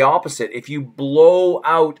the opposite. If you blow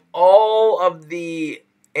out all of the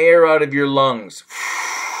air out of your lungs,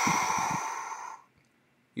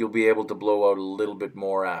 you'll be able to blow out a little bit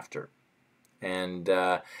more after. And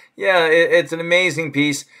yeah, it's an amazing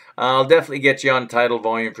piece. I'll definitely get you on title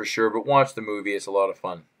volume for sure, but watch the movie. It's a lot of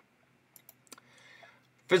fun.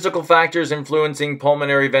 Physical factors influencing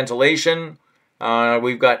pulmonary ventilation.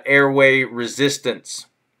 We've got airway resistance,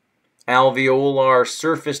 alveolar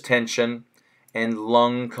surface tension, and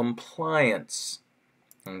lung compliance.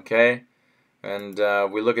 Okay, and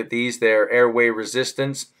we look at these there. Airway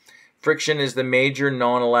resistance. Friction is the major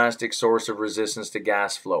non-elastic source of resistance to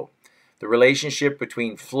gas flow. The relationship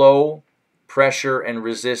between flow, pressure, and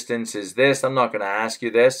resistance is this. I'm not going to ask you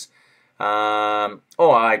this.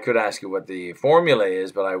 I could ask you what the formula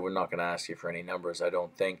is, but I'm not going to ask you for any numbers, I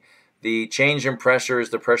don't think. The change in pressure is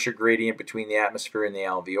the pressure gradient between the atmosphere and the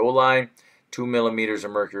alveoli. 2 millimeters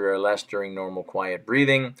of mercury or less during normal quiet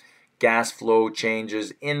breathing. Gas flow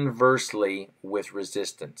changes inversely with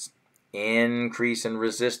resistance. Increase in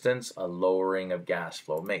resistance, a lowering of gas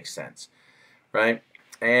flow. Makes sense, right?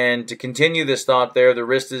 And to continue this thought there, the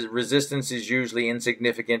resistance is usually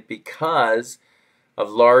insignificant because of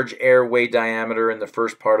large airway diameter in the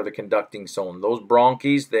first part of the conducting zone. Those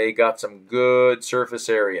bronchs, they got some good surface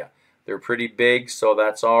area. They're pretty big, so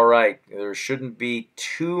that's all right. There shouldn't be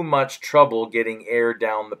too much trouble getting air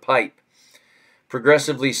down the pipe.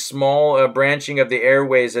 Progressively small branching of the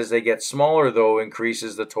airways as they get smaller, though,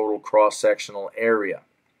 increases the total cross-sectional area.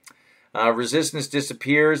 Resistance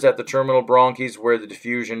disappears at the terminal bronchs where the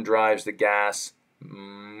diffusion drives the gas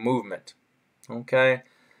movement. Okay,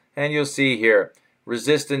 and you'll see here,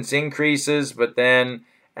 resistance increases, but then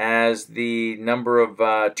as the number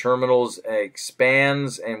of terminals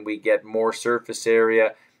expands and we get more surface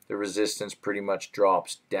area, the resistance pretty much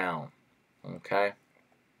drops down. Okay.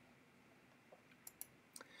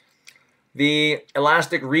 The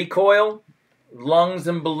elastic recoil, lungs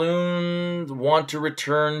and balloons want to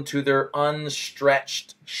return to their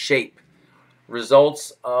unstretched shape.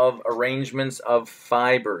 Results of arrangements of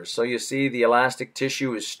fibers. So you see the elastic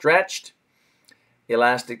tissue is stretched.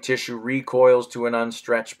 Elastic tissue recoils to an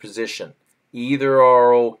unstretched position. Either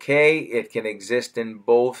are okay. It can exist in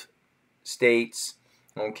both states.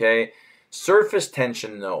 Okay. Surface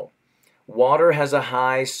tension, though. Water has a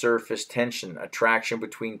high surface tension, attraction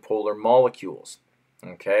between polar molecules.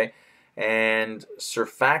 Okay. And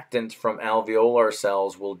surfactant from alveolar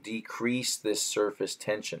cells will decrease this surface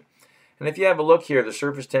tension. And if you have a look here, the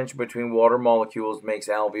surface tension between water molecules makes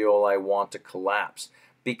alveoli want to collapse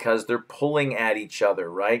because they're pulling at each other,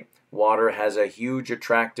 right? Water has a huge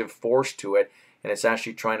attractive force to it, and it's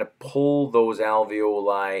actually trying to pull those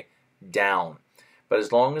alveoli down. But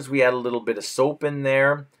as long as we add a little bit of soap in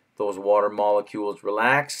there, those water molecules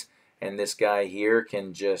relax, and this guy here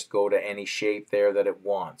can just go to any shape there that it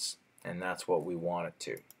wants. And that's what we want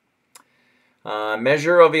it to.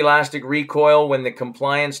 Measure of elastic recoil. When the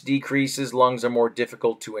compliance decreases, lungs are more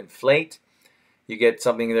difficult to inflate. You get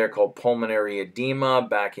something there called pulmonary edema,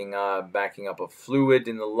 backing up of fluid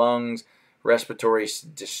in the lungs, respiratory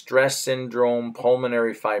distress syndrome,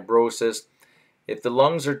 pulmonary fibrosis. If the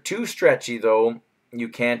lungs are too stretchy, though, you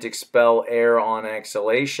can't expel air on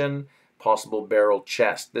exhalation, possible barrel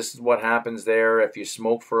chest. This is what happens there if you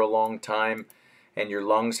smoke for a long time and your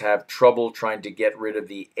lungs have trouble trying to get rid of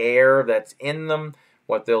the air that's in them.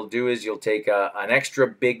 What they'll do is you'll take an extra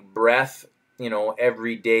big breath,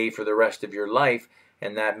 every day for the rest of your life,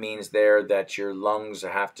 and that means there that your lungs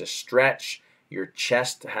have to stretch, your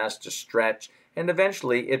chest has to stretch, and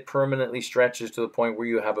eventually it permanently stretches to the point where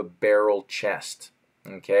you have a barrel chest.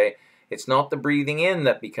 Okay? It's not the breathing in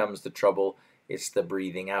that becomes the trouble, it's the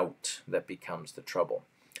breathing out that becomes the trouble.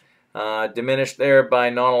 Diminished there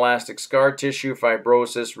by non-elastic scar tissue,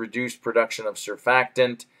 fibrosis, reduced production of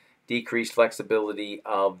surfactant, decreased flexibility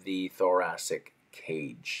of the thoracic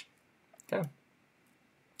cage. Okay.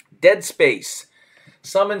 Dead space.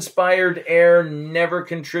 Some inspired air never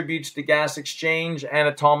contributes to gas exchange.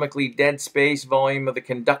 Anatomically, dead space, volume of the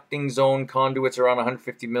conducting zone, conduits around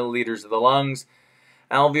 150 milliliters of the lungs.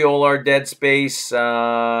 Alveolar dead space,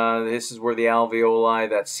 this is where the alveoli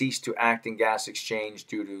that cease to act in gas exchange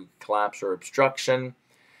due to collapse or obstruction.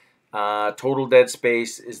 Total dead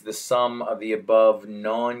space is the sum of the above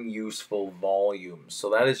non-useful volumes. So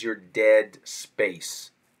that is your dead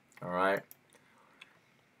space. All right.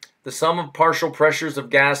 The sum of partial pressures of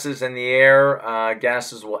gases in the air,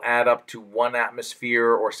 gases will add up to 1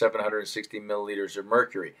 atmosphere or 760 milliliters of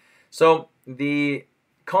mercury. So the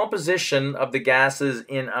composition of the gases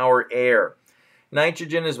in our air.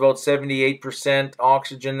 Nitrogen is about 78%,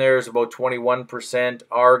 oxygen there is about 21%,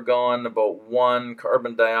 argon about 1,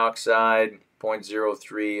 carbon dioxide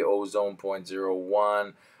 0.03, ozone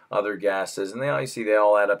 0.01, other gases, and they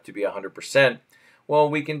all add up to be 100%. Well,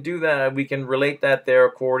 we can do that. We can relate that there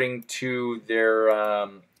according to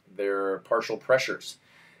their partial pressures.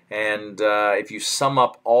 And if you sum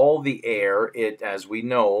up all the air, as we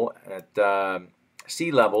know, at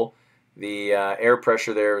sea level, the air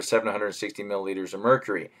pressure there is 760 milliliters of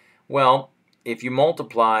mercury. Well, if you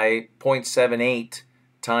multiply 0.78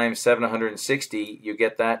 times 760, you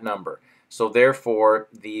get that number. So therefore,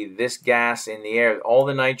 this gas in the air, all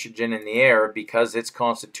the nitrogen in the air, because it's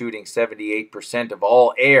constituting 78% of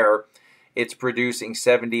all air, it's producing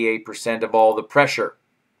 78% of all the pressure,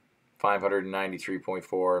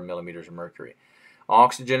 593.4 millimeters of mercury.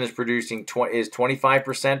 Oxygen is producing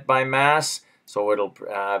 25% by mass, so it'll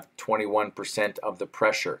have 21% of the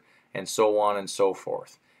pressure, and so on and so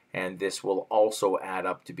forth. And this will also add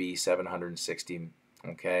up to be 760,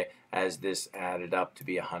 okay, as this added up to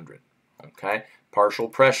be 100. Okay, partial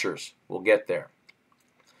pressures, we'll get there.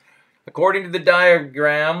 According to the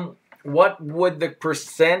diagram, what would the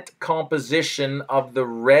percent composition of the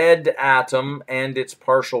red atom and its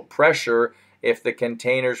partial pressure if the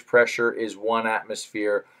container's pressure is 1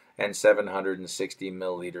 atmosphere and 760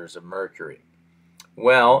 milliliters of mercury?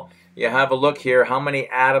 Well, you have a look here. How many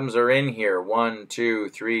atoms are in here? 1, 2,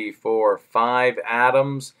 3, 4, 5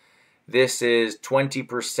 atoms. This is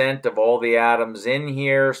 20% of all the atoms in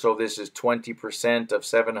here, so this is 20% of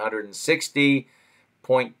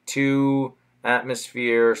 760.2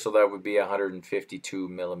 atmosphere, so that would be 152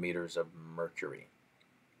 millimeters of mercury.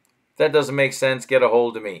 If that doesn't make sense, get a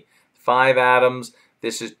hold of me. 5 atoms,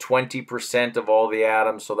 this is 20% of all the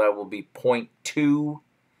atoms, so that will be 0.2.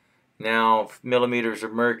 Now, millimeters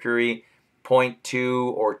of mercury,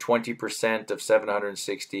 0.2 or 20% of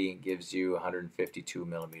 760 gives you 152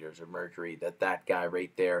 millimeters of mercury that guy right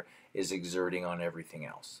there is exerting on everything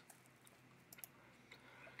else.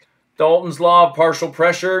 Dalton's law of partial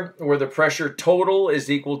pressure, where the pressure total is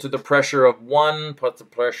equal to the pressure of 1 plus the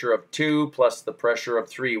pressure of 2 plus the pressure of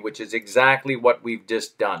 3, which is exactly what we've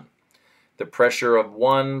just done. The pressure of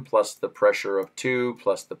 1 plus the pressure of 2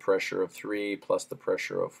 plus the pressure of 3 plus the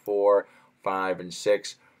pressure of 4, 5, and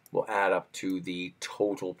 6 will add up to the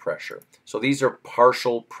total pressure. So these are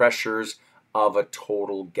partial pressures of a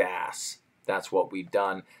total gas. That's what we've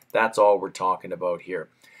done. That's all we're talking about here.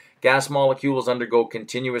 Gas molecules undergo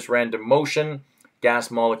continuous random motion.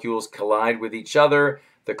 Gas molecules collide with each other.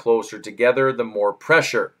 The closer together, the more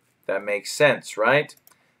pressure. That makes sense, right?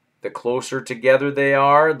 The closer together they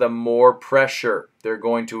are, the more pressure they're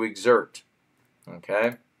going to exert.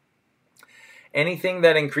 Okay? Anything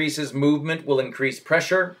that increases movement will increase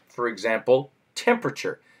pressure. For example,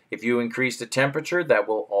 temperature. If you increase the temperature, that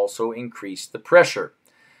will also increase the pressure.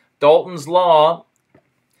 Dalton's law,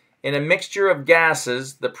 in a mixture of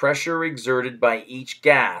gases, the pressure exerted by each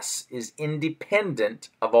gas is independent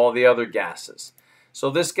of all the other gases. So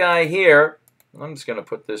this guy here, I'm just going to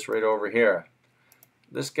put this right over here.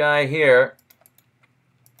 This guy here,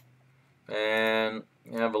 and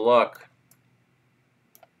have a look.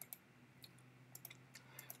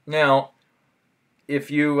 Now,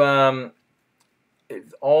 if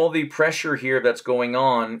all the pressure here that's going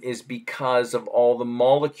on is because of all the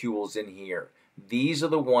molecules in here. These are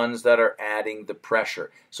the ones that are adding the pressure.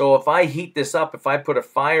 So if I heat this up, if I put a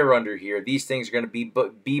fire under here, these things are going to be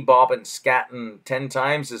bebopping, scatting 10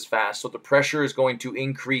 times as fast. So the pressure is going to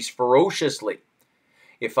increase ferociously.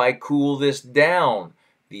 If I cool this down,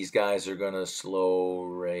 these guys are going to slow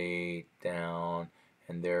right down,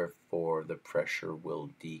 and therefore the pressure will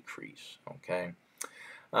decrease. Okay?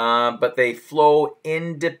 But they flow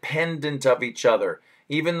independent of each other.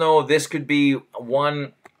 Even though this could be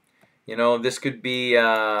one, this could be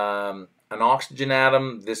an oxygen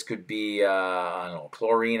atom, this could be I don't know,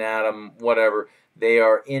 chlorine atom, whatever. They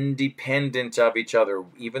are independent of each other.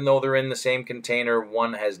 Even though they're in the same container,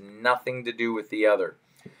 one has nothing to do with the other.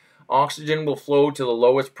 Oxygen will flow to the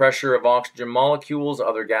lowest pressure of oxygen molecules.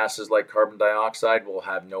 Other gases like carbon dioxide will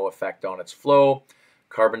have no effect on its flow.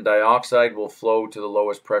 Carbon dioxide will flow to the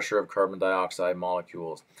lowest pressure of carbon dioxide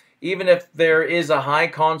molecules. Even if there is a high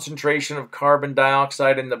concentration of carbon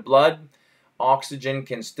dioxide in the blood, oxygen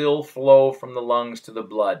can still flow from the lungs to the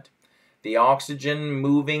blood. The oxygen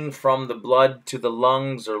moving from the blood to the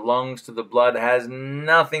lungs or lungs to the blood has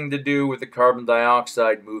nothing to do with the carbon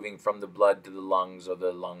dioxide moving from the blood to the lungs or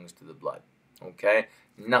the lungs to the blood. Okay?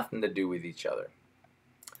 Nothing to do with each other.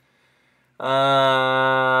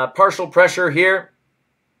 Partial pressure here.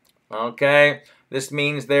 Okay, this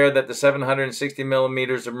means there that the 760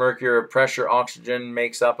 millimeters of mercury of pressure oxygen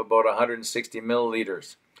makes up about 160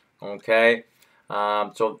 milliliters. Okay,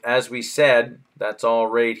 so as we said, that's all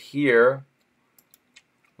right here.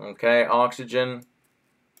 Okay, oxygen,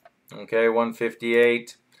 okay,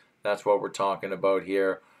 158. That's what we're talking about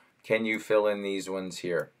here. Can you fill in these ones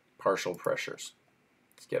here? Partial pressures.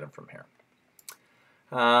 Let's get them from here.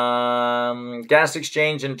 Gas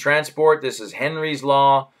exchange and transport. This is Henry's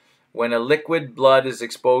law. When a liquid blood is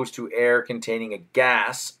exposed to air containing a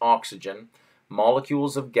gas, oxygen,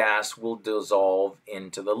 molecules of gas will dissolve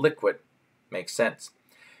into the liquid. Makes sense.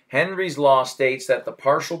 Henry's law states that the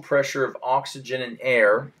partial pressure of oxygen in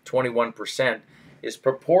air, 21%, is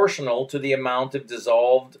proportional to the amount of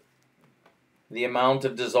dissolved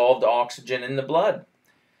oxygen in the blood.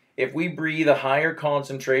 If we breathe a higher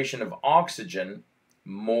concentration of oxygen,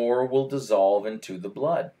 more will dissolve into the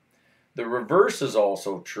blood. The reverse is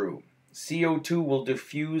also true. CO2 will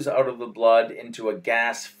diffuse out of the blood into a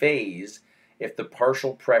gas phase if the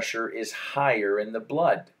partial pressure is higher in the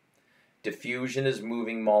blood. Diffusion is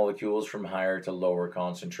moving molecules from higher to lower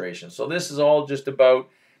concentration. So this is all just about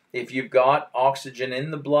if you've got oxygen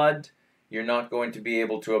in the blood, you're not going to be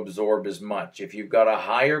able to absorb as much. If you've got a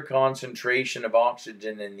higher concentration of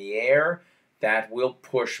oxygen in the air, that will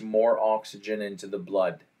push more oxygen into the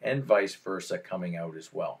blood, and vice versa coming out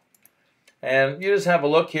as well. And you just have a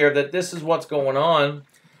look here that this is what's going on.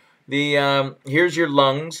 Here's your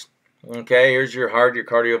lungs, okay? Here's your heart, your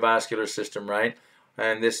cardiovascular system, right?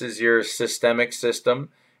 And this is your systemic system,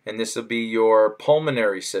 and this will be your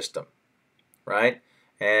pulmonary system, right?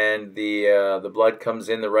 And the blood comes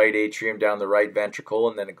in the right atrium down the right ventricle,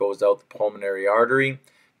 and then it goes out the pulmonary artery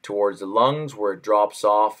towards the lungs, where it drops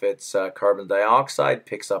off its carbon dioxide,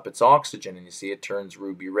 picks up its oxygen, and you see it turns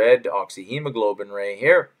ruby red, oxyhemoglobin right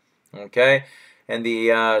here, okay? And the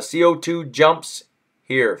CO2 jumps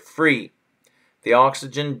here, free. The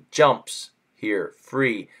oxygen jumps here,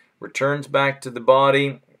 free. Returns back to the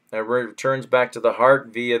body, returns back to the heart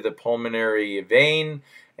via the pulmonary vein,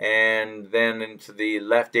 and then into the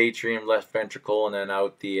left atrium, left ventricle, and then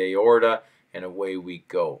out the aorta, and away we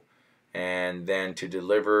go. And then to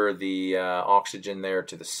deliver the oxygen there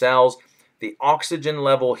to the cells. The oxygen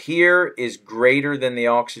level here is greater than the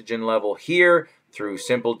oxygen level here through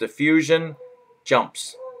simple diffusion,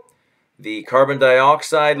 jumps. The carbon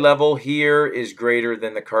dioxide level here is greater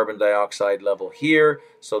than the carbon dioxide level here,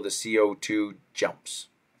 so the CO2 jumps.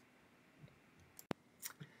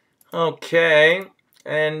 Okay,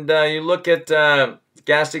 and you look at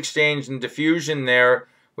gas exchange and diffusion there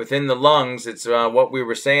within the lungs. It's what we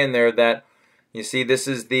were saying there, that you see this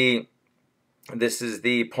is the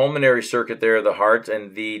pulmonary circuit there of the heart,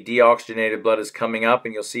 and the deoxygenated blood is coming up,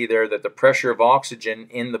 and you'll see there that the pressure of oxygen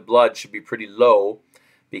in the blood should be pretty low,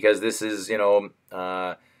 because this is, there's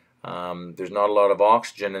not a lot of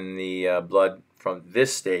oxygen in the blood from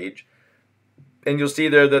this stage. And you'll see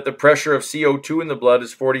there that the pressure of CO2 in the blood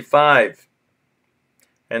is 45.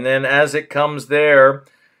 And then as it comes there,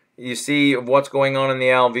 you see what's going on in the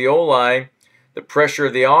alveoli. The pressure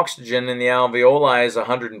of the oxygen in the alveoli is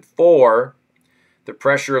 104. The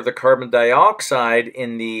pressure of the carbon dioxide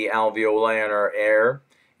in the alveoli in our air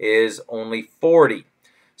is only 40.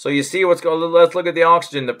 So you see what's going on. Let's look at the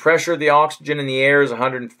oxygen. The pressure of the oxygen in the air is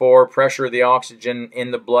 104. Pressure of the oxygen in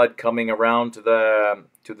the blood coming around to the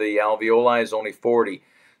alveoli is only 40.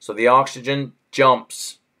 So the oxygen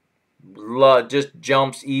jumps. Blood just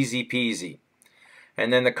jumps easy peasy.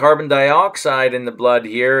 And then the carbon dioxide in the blood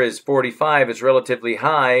here is 45. It's relatively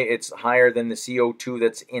high. It's higher than the CO2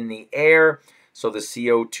 that's in the air. So the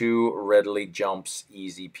CO2 readily jumps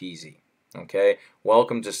easy peasy. Okay?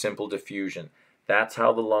 Welcome to simple diffusion. That's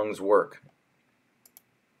how the lungs work.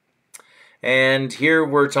 And here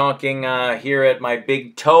we're talking here at my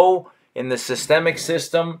big toe in the systemic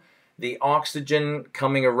system. The oxygen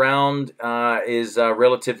coming around is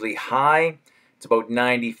relatively high. It's about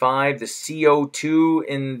 95. The CO2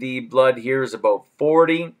 in the blood here is about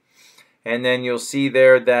 40. And then you'll see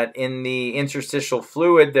there that in the interstitial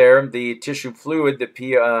fluid there, the tissue fluid,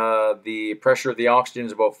 the pressure of the oxygen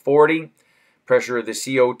is about 40. Pressure of the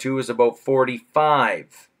CO2 is about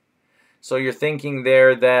 45. So you're thinking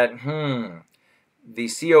there that, the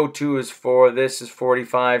CO2 is this is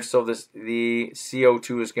 45, so the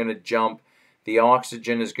CO2 is going to jump, the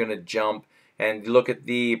oxygen is going to jump, and look at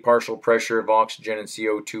the partial pressure of oxygen and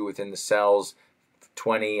CO2 within the cells,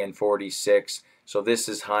 20 and 46. So this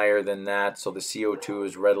is higher than that, so the CO2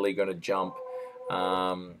 is readily going to jump.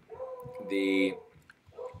 And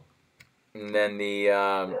then the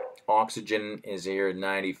oxygen is here at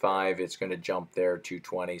 95. It's going to jump there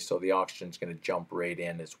 220. So the oxygen is going to jump right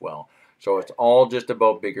in as well. So it's all just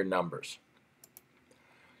about bigger numbers.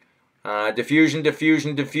 Diffusion,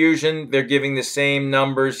 diffusion, diffusion. They're giving the same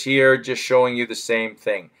numbers here, just showing you the same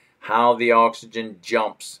thing. How the oxygen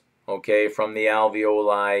jumps, okay, from the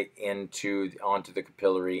alveoli onto the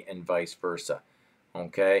capillary and vice versa.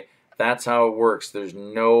 Okay, that's how it works. There's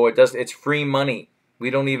no, it's free money. We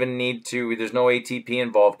don't even need to, there's no ATP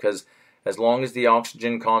involved, because as long as the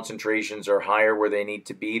oxygen concentrations are higher where they need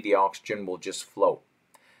to be, the oxygen will just flow.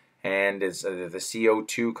 And it's the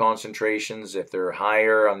CO2 concentrations, if they're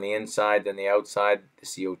higher on the inside than the outside, the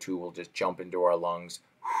CO2 will just jump into our lungs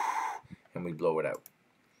and we blow it out.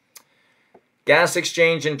 Gas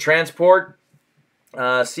exchange and transport.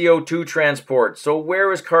 CO2 transport. So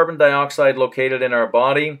where is carbon dioxide located in our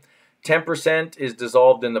body? 10% is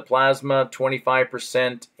dissolved in the plasma,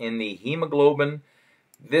 25% in the hemoglobin.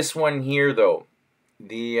 This one here, though,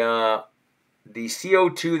 the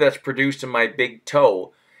CO2 that's produced in my big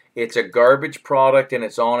toe, it's a garbage product and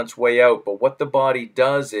it's on its way out. But what the body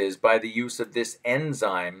does is, by the use of this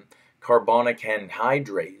enzyme, carbonic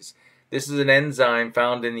anhydrase, this is an enzyme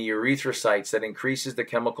found in the erythrocytes that increases the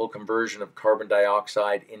chemical conversion of carbon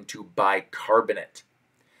dioxide into bicarbonate.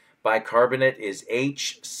 Bicarbonate is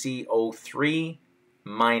HCO3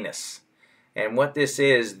 minus. And what this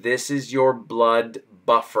is your blood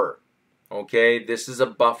buffer. Okay, this is a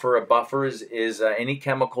buffer. A buffer is any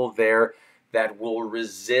chemical there that will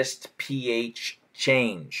resist pH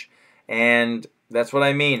change. And that's what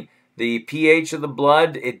I mean. The pH of the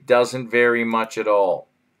blood, it doesn't vary much at all.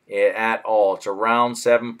 It's around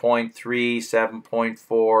 7.3,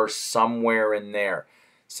 7.4, somewhere in there.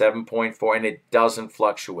 7.4, and it doesn't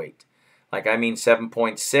fluctuate. Like, I mean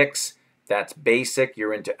 7.6, that's basic,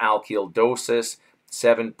 you're into alkalosis.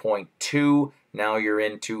 7.2, now you're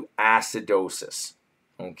into acidosis.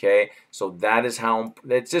 Okay, so that is how,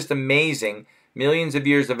 it's just amazing. Millions of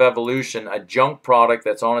years of evolution, a junk product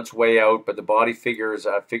that's on its way out, but the body figures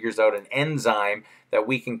out an enzyme that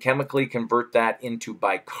we can chemically convert that into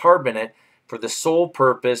bicarbonate for the sole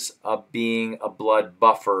purpose of being a blood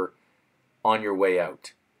buffer on your way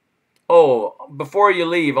out. Oh, before you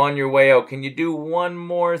leave, on your way out, can you do one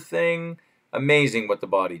more thing? Amazing what the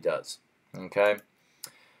body does. Okay.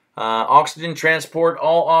 Oxygen transport.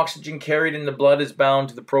 All oxygen carried in the blood is bound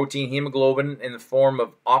to the protein hemoglobin in the form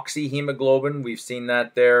of oxyhemoglobin. We've seen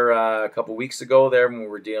that there a couple weeks ago there when we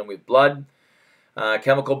were dealing with blood.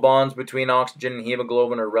 Chemical bonds between oxygen and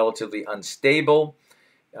hemoglobin are relatively unstable.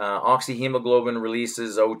 Oxyhemoglobin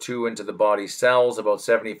releases O2 into the body cells. About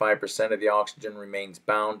 75% of the oxygen remains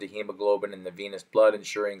bound to hemoglobin in the venous blood,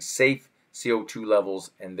 ensuring safe CO2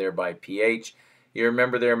 levels and thereby pH. You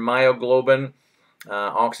remember there, myoglobin.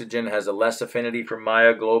 Oxygen has a less affinity for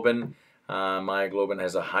myoglobin. Myoglobin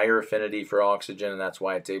has a higher affinity for oxygen, and that's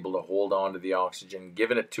why it's able to hold on to the oxygen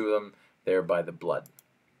given it to them there by the blood.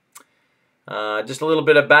 Just a little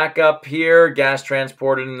bit of backup here. Gas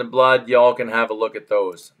transported in the blood. Y'all can have a look at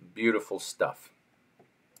those. Beautiful stuff.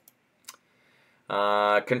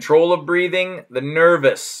 Control of breathing. The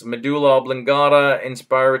nervous, medulla oblongata,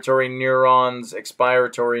 inspiratory neurons,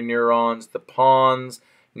 expiratory neurons, the pons,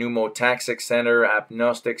 pneumotaxic center,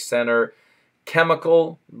 apnostic center.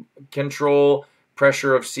 Chemical control,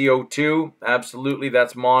 pressure of CO2. Absolutely,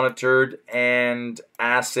 that's monitored. And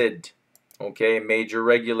acid. Okay, major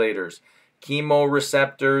regulators.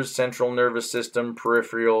 Chemoreceptors, central nervous system,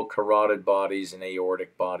 peripheral, carotid bodies, and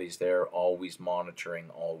aortic bodies there. Always monitoring,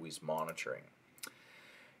 always monitoring.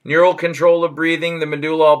 Neural control of breathing. The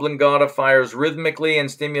medulla oblongata fires rhythmically and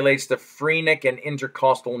stimulates the phrenic and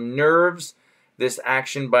intercostal nerves. This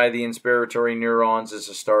action by the inspiratory neurons is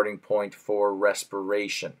a starting point for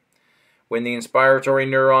respiration. When the inspiratory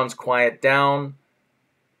neurons quiet down,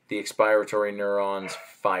 the expiratory neurons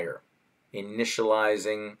fire,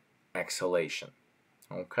 initializing exhalation.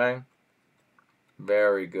 Okay?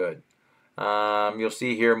 Very good. You'll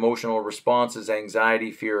see here emotional responses: anxiety,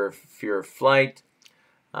 fear of flight,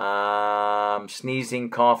 sneezing,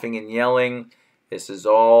 coughing, and yelling. This is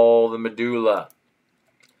all the medulla.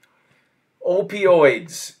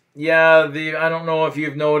 Opioids. Yeah, I don't know if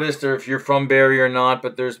you've noticed or if you're from Barrie or not,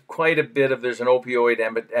 but there's quite a bit of, there's an opioid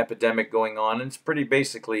epidemic going on, and it's pretty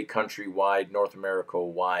basically countrywide, North America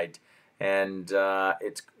wide. And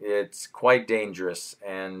it's quite dangerous.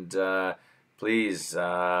 And please, you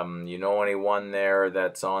know anyone there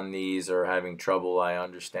that's on these or having trouble, I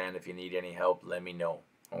understand. If you need any help, let me know.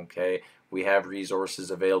 Okay, we have resources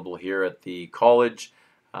available here at the college.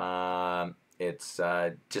 It's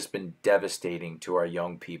just been devastating to our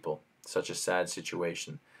young people. Such a sad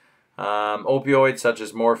situation. Opioids such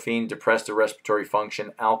as morphine depress the respiratory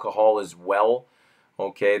function. Alcohol as well.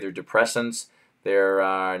 Okay, they're depressants.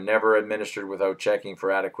 They're never administered without checking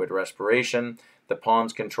for adequate respiration. The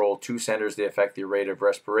pons control two centers. They affect the rate of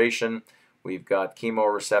respiration. We've got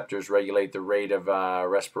chemoreceptors regulate the rate of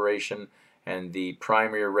respiration, and the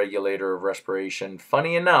primary regulator of respiration,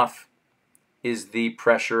 funny enough, is the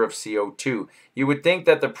pressure of CO2. You would think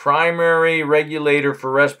that the primary regulator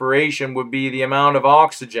for respiration would be the amount of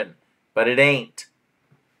oxygen, but it ain't.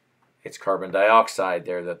 It's carbon dioxide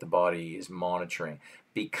there that the body is monitoring,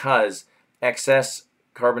 because excess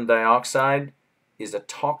carbon dioxide is a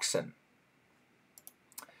toxin.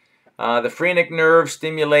 The phrenic nerve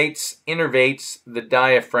innervates the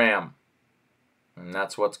diaphragm. And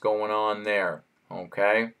that's what's going on there.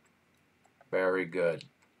 Okay? Very good.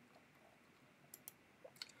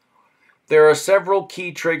 There are several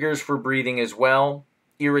key triggers for breathing as well.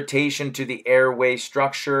 Irritation to the airway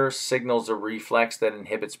structure signals a reflex that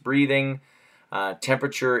inhibits breathing.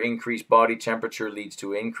 Temperature, increased body temperature leads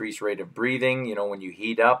to increased rate of breathing. You know, when you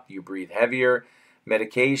heat up, you breathe heavier.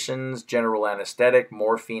 Medications, general anesthetic,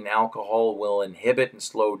 morphine, alcohol will inhibit and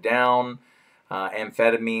slow down.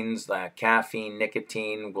 Amphetamines, caffeine,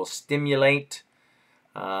 nicotine will stimulate.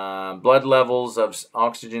 Blood levels of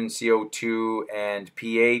oxygen, CO2, and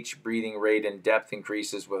pH, breathing rate and depth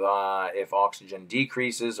increases with if oxygen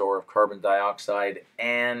decreases, or if carbon dioxide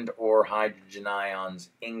and or hydrogen ions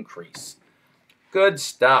increase. Good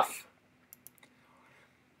stuff.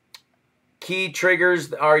 Key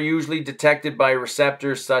triggers are usually detected by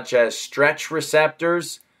receptors such as stretch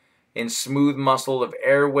receptors in smooth muscle of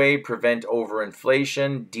airway, prevent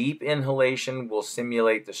overinflation. Deep inhalation will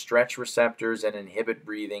stimulate the stretch receptors and inhibit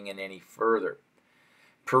breathing in any further.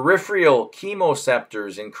 Peripheral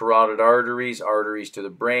chemoreceptors in carotid arteries, arteries to the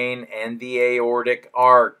brain, and the aortic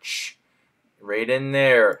arch. Right in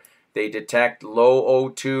there. They detect low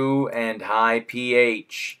O2 and high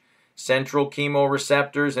pH. Central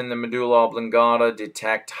chemoreceptors in the medulla oblongata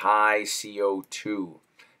detect high CO2.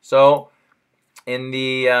 So, in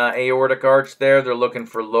the aortic arch there, they're looking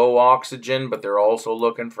for low oxygen, but they're also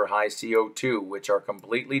looking for high CO2, which are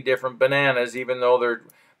completely different bananas, even though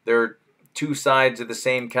they're two sides of the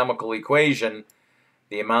same chemical equation.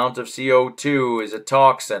 The amount of CO2 is a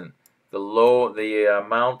toxin. The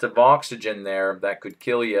amount of oxygen there, that could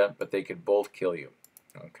kill you, but they could both kill you.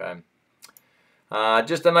 Okay.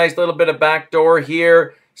 Just a nice little bit of backdoor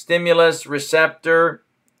here. Stimulus, receptor,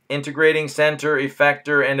 integrating center,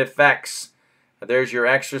 effector, and effects. There's your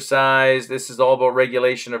exercise. This is all about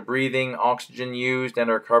regulation of breathing, oxygen used, and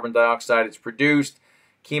our carbon dioxide is produced.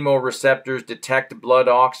 Chemoreceptors detect blood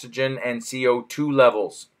oxygen and CO2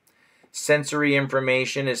 levels. Sensory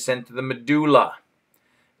information is sent to the medulla.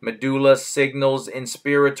 Medulla signals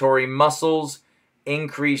inspiratory muscles,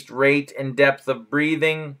 increased rate and depth of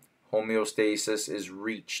breathing. Homeostasis is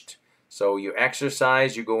reached. So you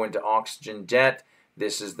exercise, you go into oxygen jet.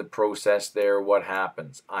 This is the process there, what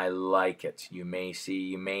happens. I like it. You may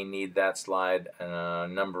need that slide a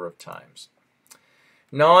number of times.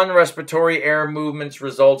 Non-respiratory air movements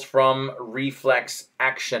results from reflex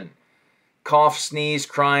action. Cough, sneeze,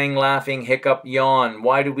 crying, laughing, hiccup, yawn.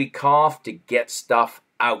 Why do we cough? To get stuff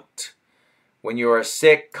out. When you are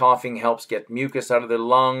sick, coughing helps get mucus out of the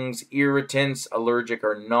lungs. Irritants, allergic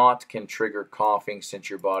or not, can trigger coughing since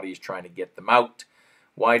your body is trying to get them out.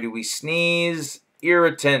 Why do we sneeze?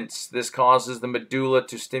 Irritants. This causes the medulla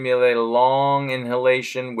to stimulate a long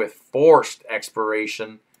inhalation with forced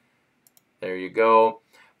expiration. There you go.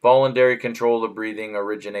 Voluntary control of breathing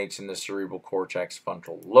originates in the cerebral cortex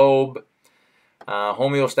frontal lobe.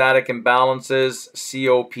 Homeostatic imbalances,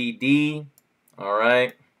 COPD. All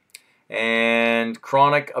right. And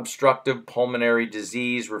chronic obstructive pulmonary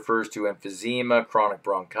disease refers to emphysema, chronic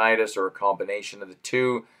bronchitis, or a combination of the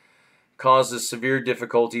two. Causes severe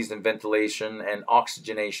difficulties in ventilation and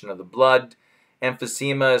oxygenation of the blood.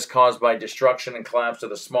 Emphysema is caused by destruction and collapse of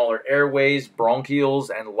the smaller airways, bronchioles,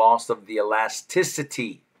 and loss of the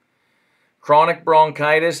elasticity. Chronic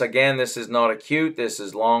bronchitis, again, this is not acute, this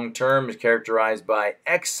is long-term, is characterized by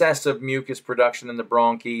excessive mucus production in the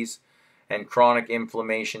bronchs and chronic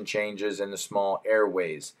inflammation changes in the small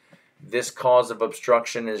airways. This cause of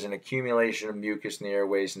obstruction is an accumulation of mucus in the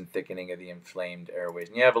airways and thickening of the inflamed airways.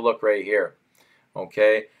 And you have a look right here.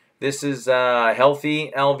 Okay, this is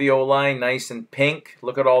healthy alveoli, nice and pink.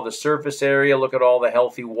 Look at all the surface area. Look at all the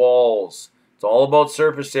healthy walls. It's all about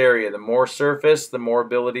surface area. The more surface, the more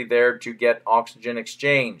ability there to get oxygen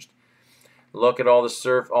exchanged. Look at all the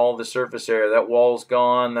surface area. That wall's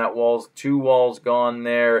gone. That wall's 2 walls gone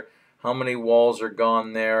there. How many walls are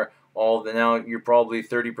gone there? Now you're probably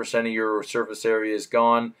 30% of your surface area is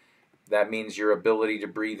gone. That means your ability to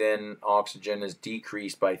breathe in oxygen is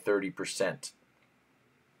decreased by 30%.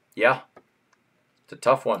 Yeah, it's a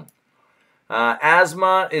tough one.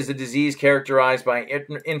 Asthma is a disease characterized by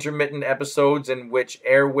intermittent episodes in which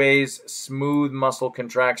airways smooth muscle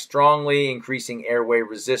contracts strongly, increasing airway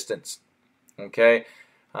resistance. Okay.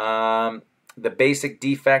 the basic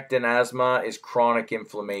defect in asthma is chronic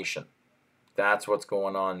inflammation. That's what's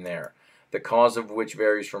going on there. The cause of which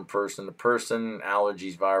varies from person to person: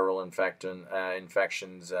 allergies, viral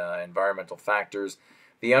infections, environmental factors.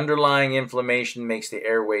 The underlying inflammation makes the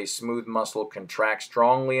airway's smooth muscle contract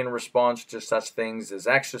strongly in response to such things as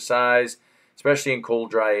exercise, especially in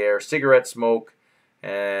cold, dry air, cigarette smoke,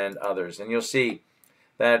 and others. And you'll see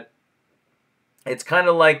that it's kind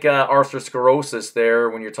of like atherosclerosis there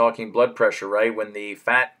when you're talking blood pressure, right? When the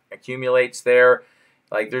fat accumulates there,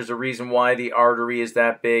 like there's a reason why the artery is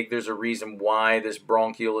that big. There's a reason why this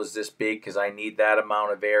bronchiole is this big, because I need that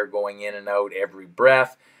amount of air going in and out every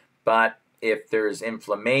breath. But if there's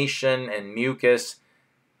inflammation and mucus,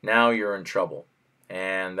 now you're in trouble.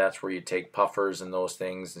 And that's where you take puffers and those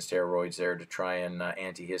things and steroids there to try and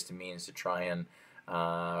antihistamines to try and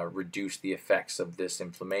reduce the effects of this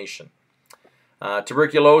inflammation.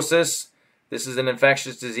 Tuberculosis. This is an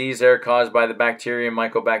infectious disease there caused by the bacterium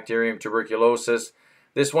Mycobacterium tuberculosis.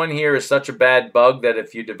 This one here is such a bad bug that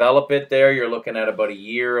if you develop it there, you're looking at about a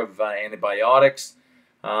year of antibiotics.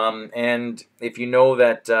 And if you know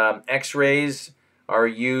that x-rays are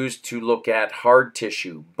used to look at hard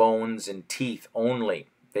tissue, bones and teeth only.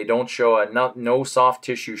 They don't show, no soft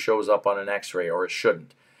tissue shows up on an x-ray, or it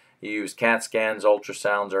shouldn't. You use CAT scans,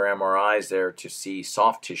 ultrasounds, or MRIs there to see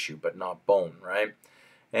soft tissue, but not bone, right?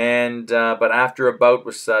 And but after a bout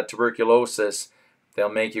with tuberculosis, they'll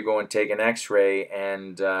make you go and take an x-ray,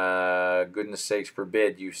 and goodness sakes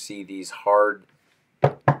forbid you see these hard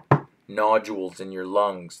nodules in your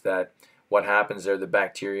lungs. That what happens there, the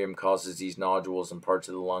bacterium causes these nodules in parts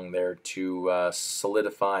of the lung there to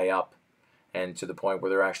solidify up, and to the point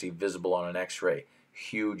where they're actually visible on an x-ray.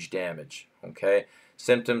 Huge damage, okay?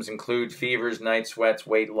 Symptoms include fevers, night sweats,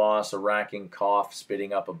 weight loss, a racking cough,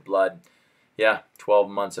 spitting up of blood. Yeah, 12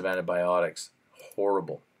 months of antibiotics.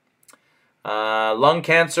 Horrible. Lung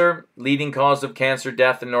cancer, leading cause of cancer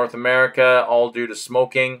death in North America, all due to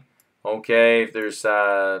smoking. Okay, if there's,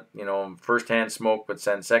 first-hand smoke, but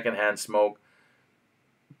then second-hand smoke.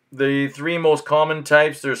 The three most common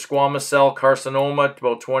types, there's squamous cell carcinoma,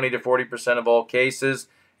 about 20 to 40% of all cases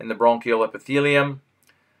in the bronchial epithelium.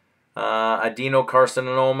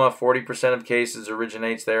 Adenocarcinoma, 40% of cases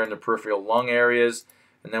originates there in the peripheral lung areas.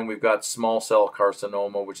 And then we've got small cell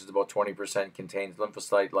carcinoma, which is about 20%, contains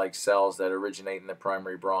lymphocyte-like cells that originate in the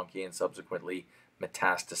primary bronchi and subsequently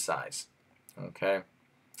metastasize. Okay.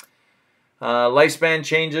 Lifespan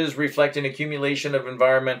changes reflect an accumulation of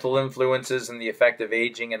environmental influences, and the effect of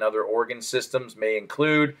aging and other organ systems may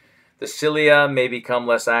include the cilia may become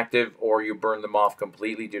less active, or you burn them off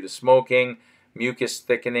completely due to smoking, mucus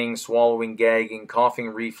thickening, swallowing, gagging, coughing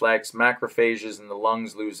reflex, macrophages in the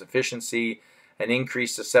lungs lose efficiency, an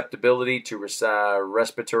increased susceptibility to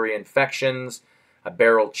respiratory infections, a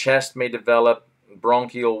barrel chest may develop,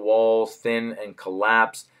 bronchial walls thin and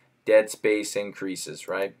collapse, dead space increases,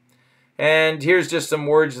 right? And here's just some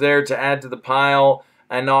words there to add to the pile.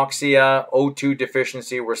 Anoxia, O2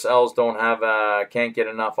 deficiency, where cells can't get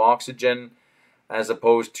enough oxygen, as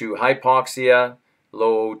opposed to hypoxia,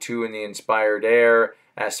 low O2 in the inspired air,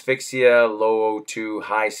 asphyxia, low O2,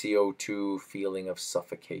 high CO2, feeling of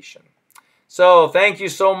suffocation. So thank you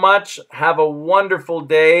so much. Have a wonderful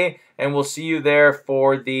day, and we'll see you there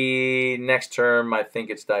for the next term. I think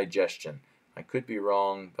it's digestion. I could be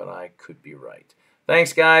wrong, but I could be right.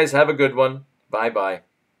 Thanks, guys. Have a good one. Bye-bye.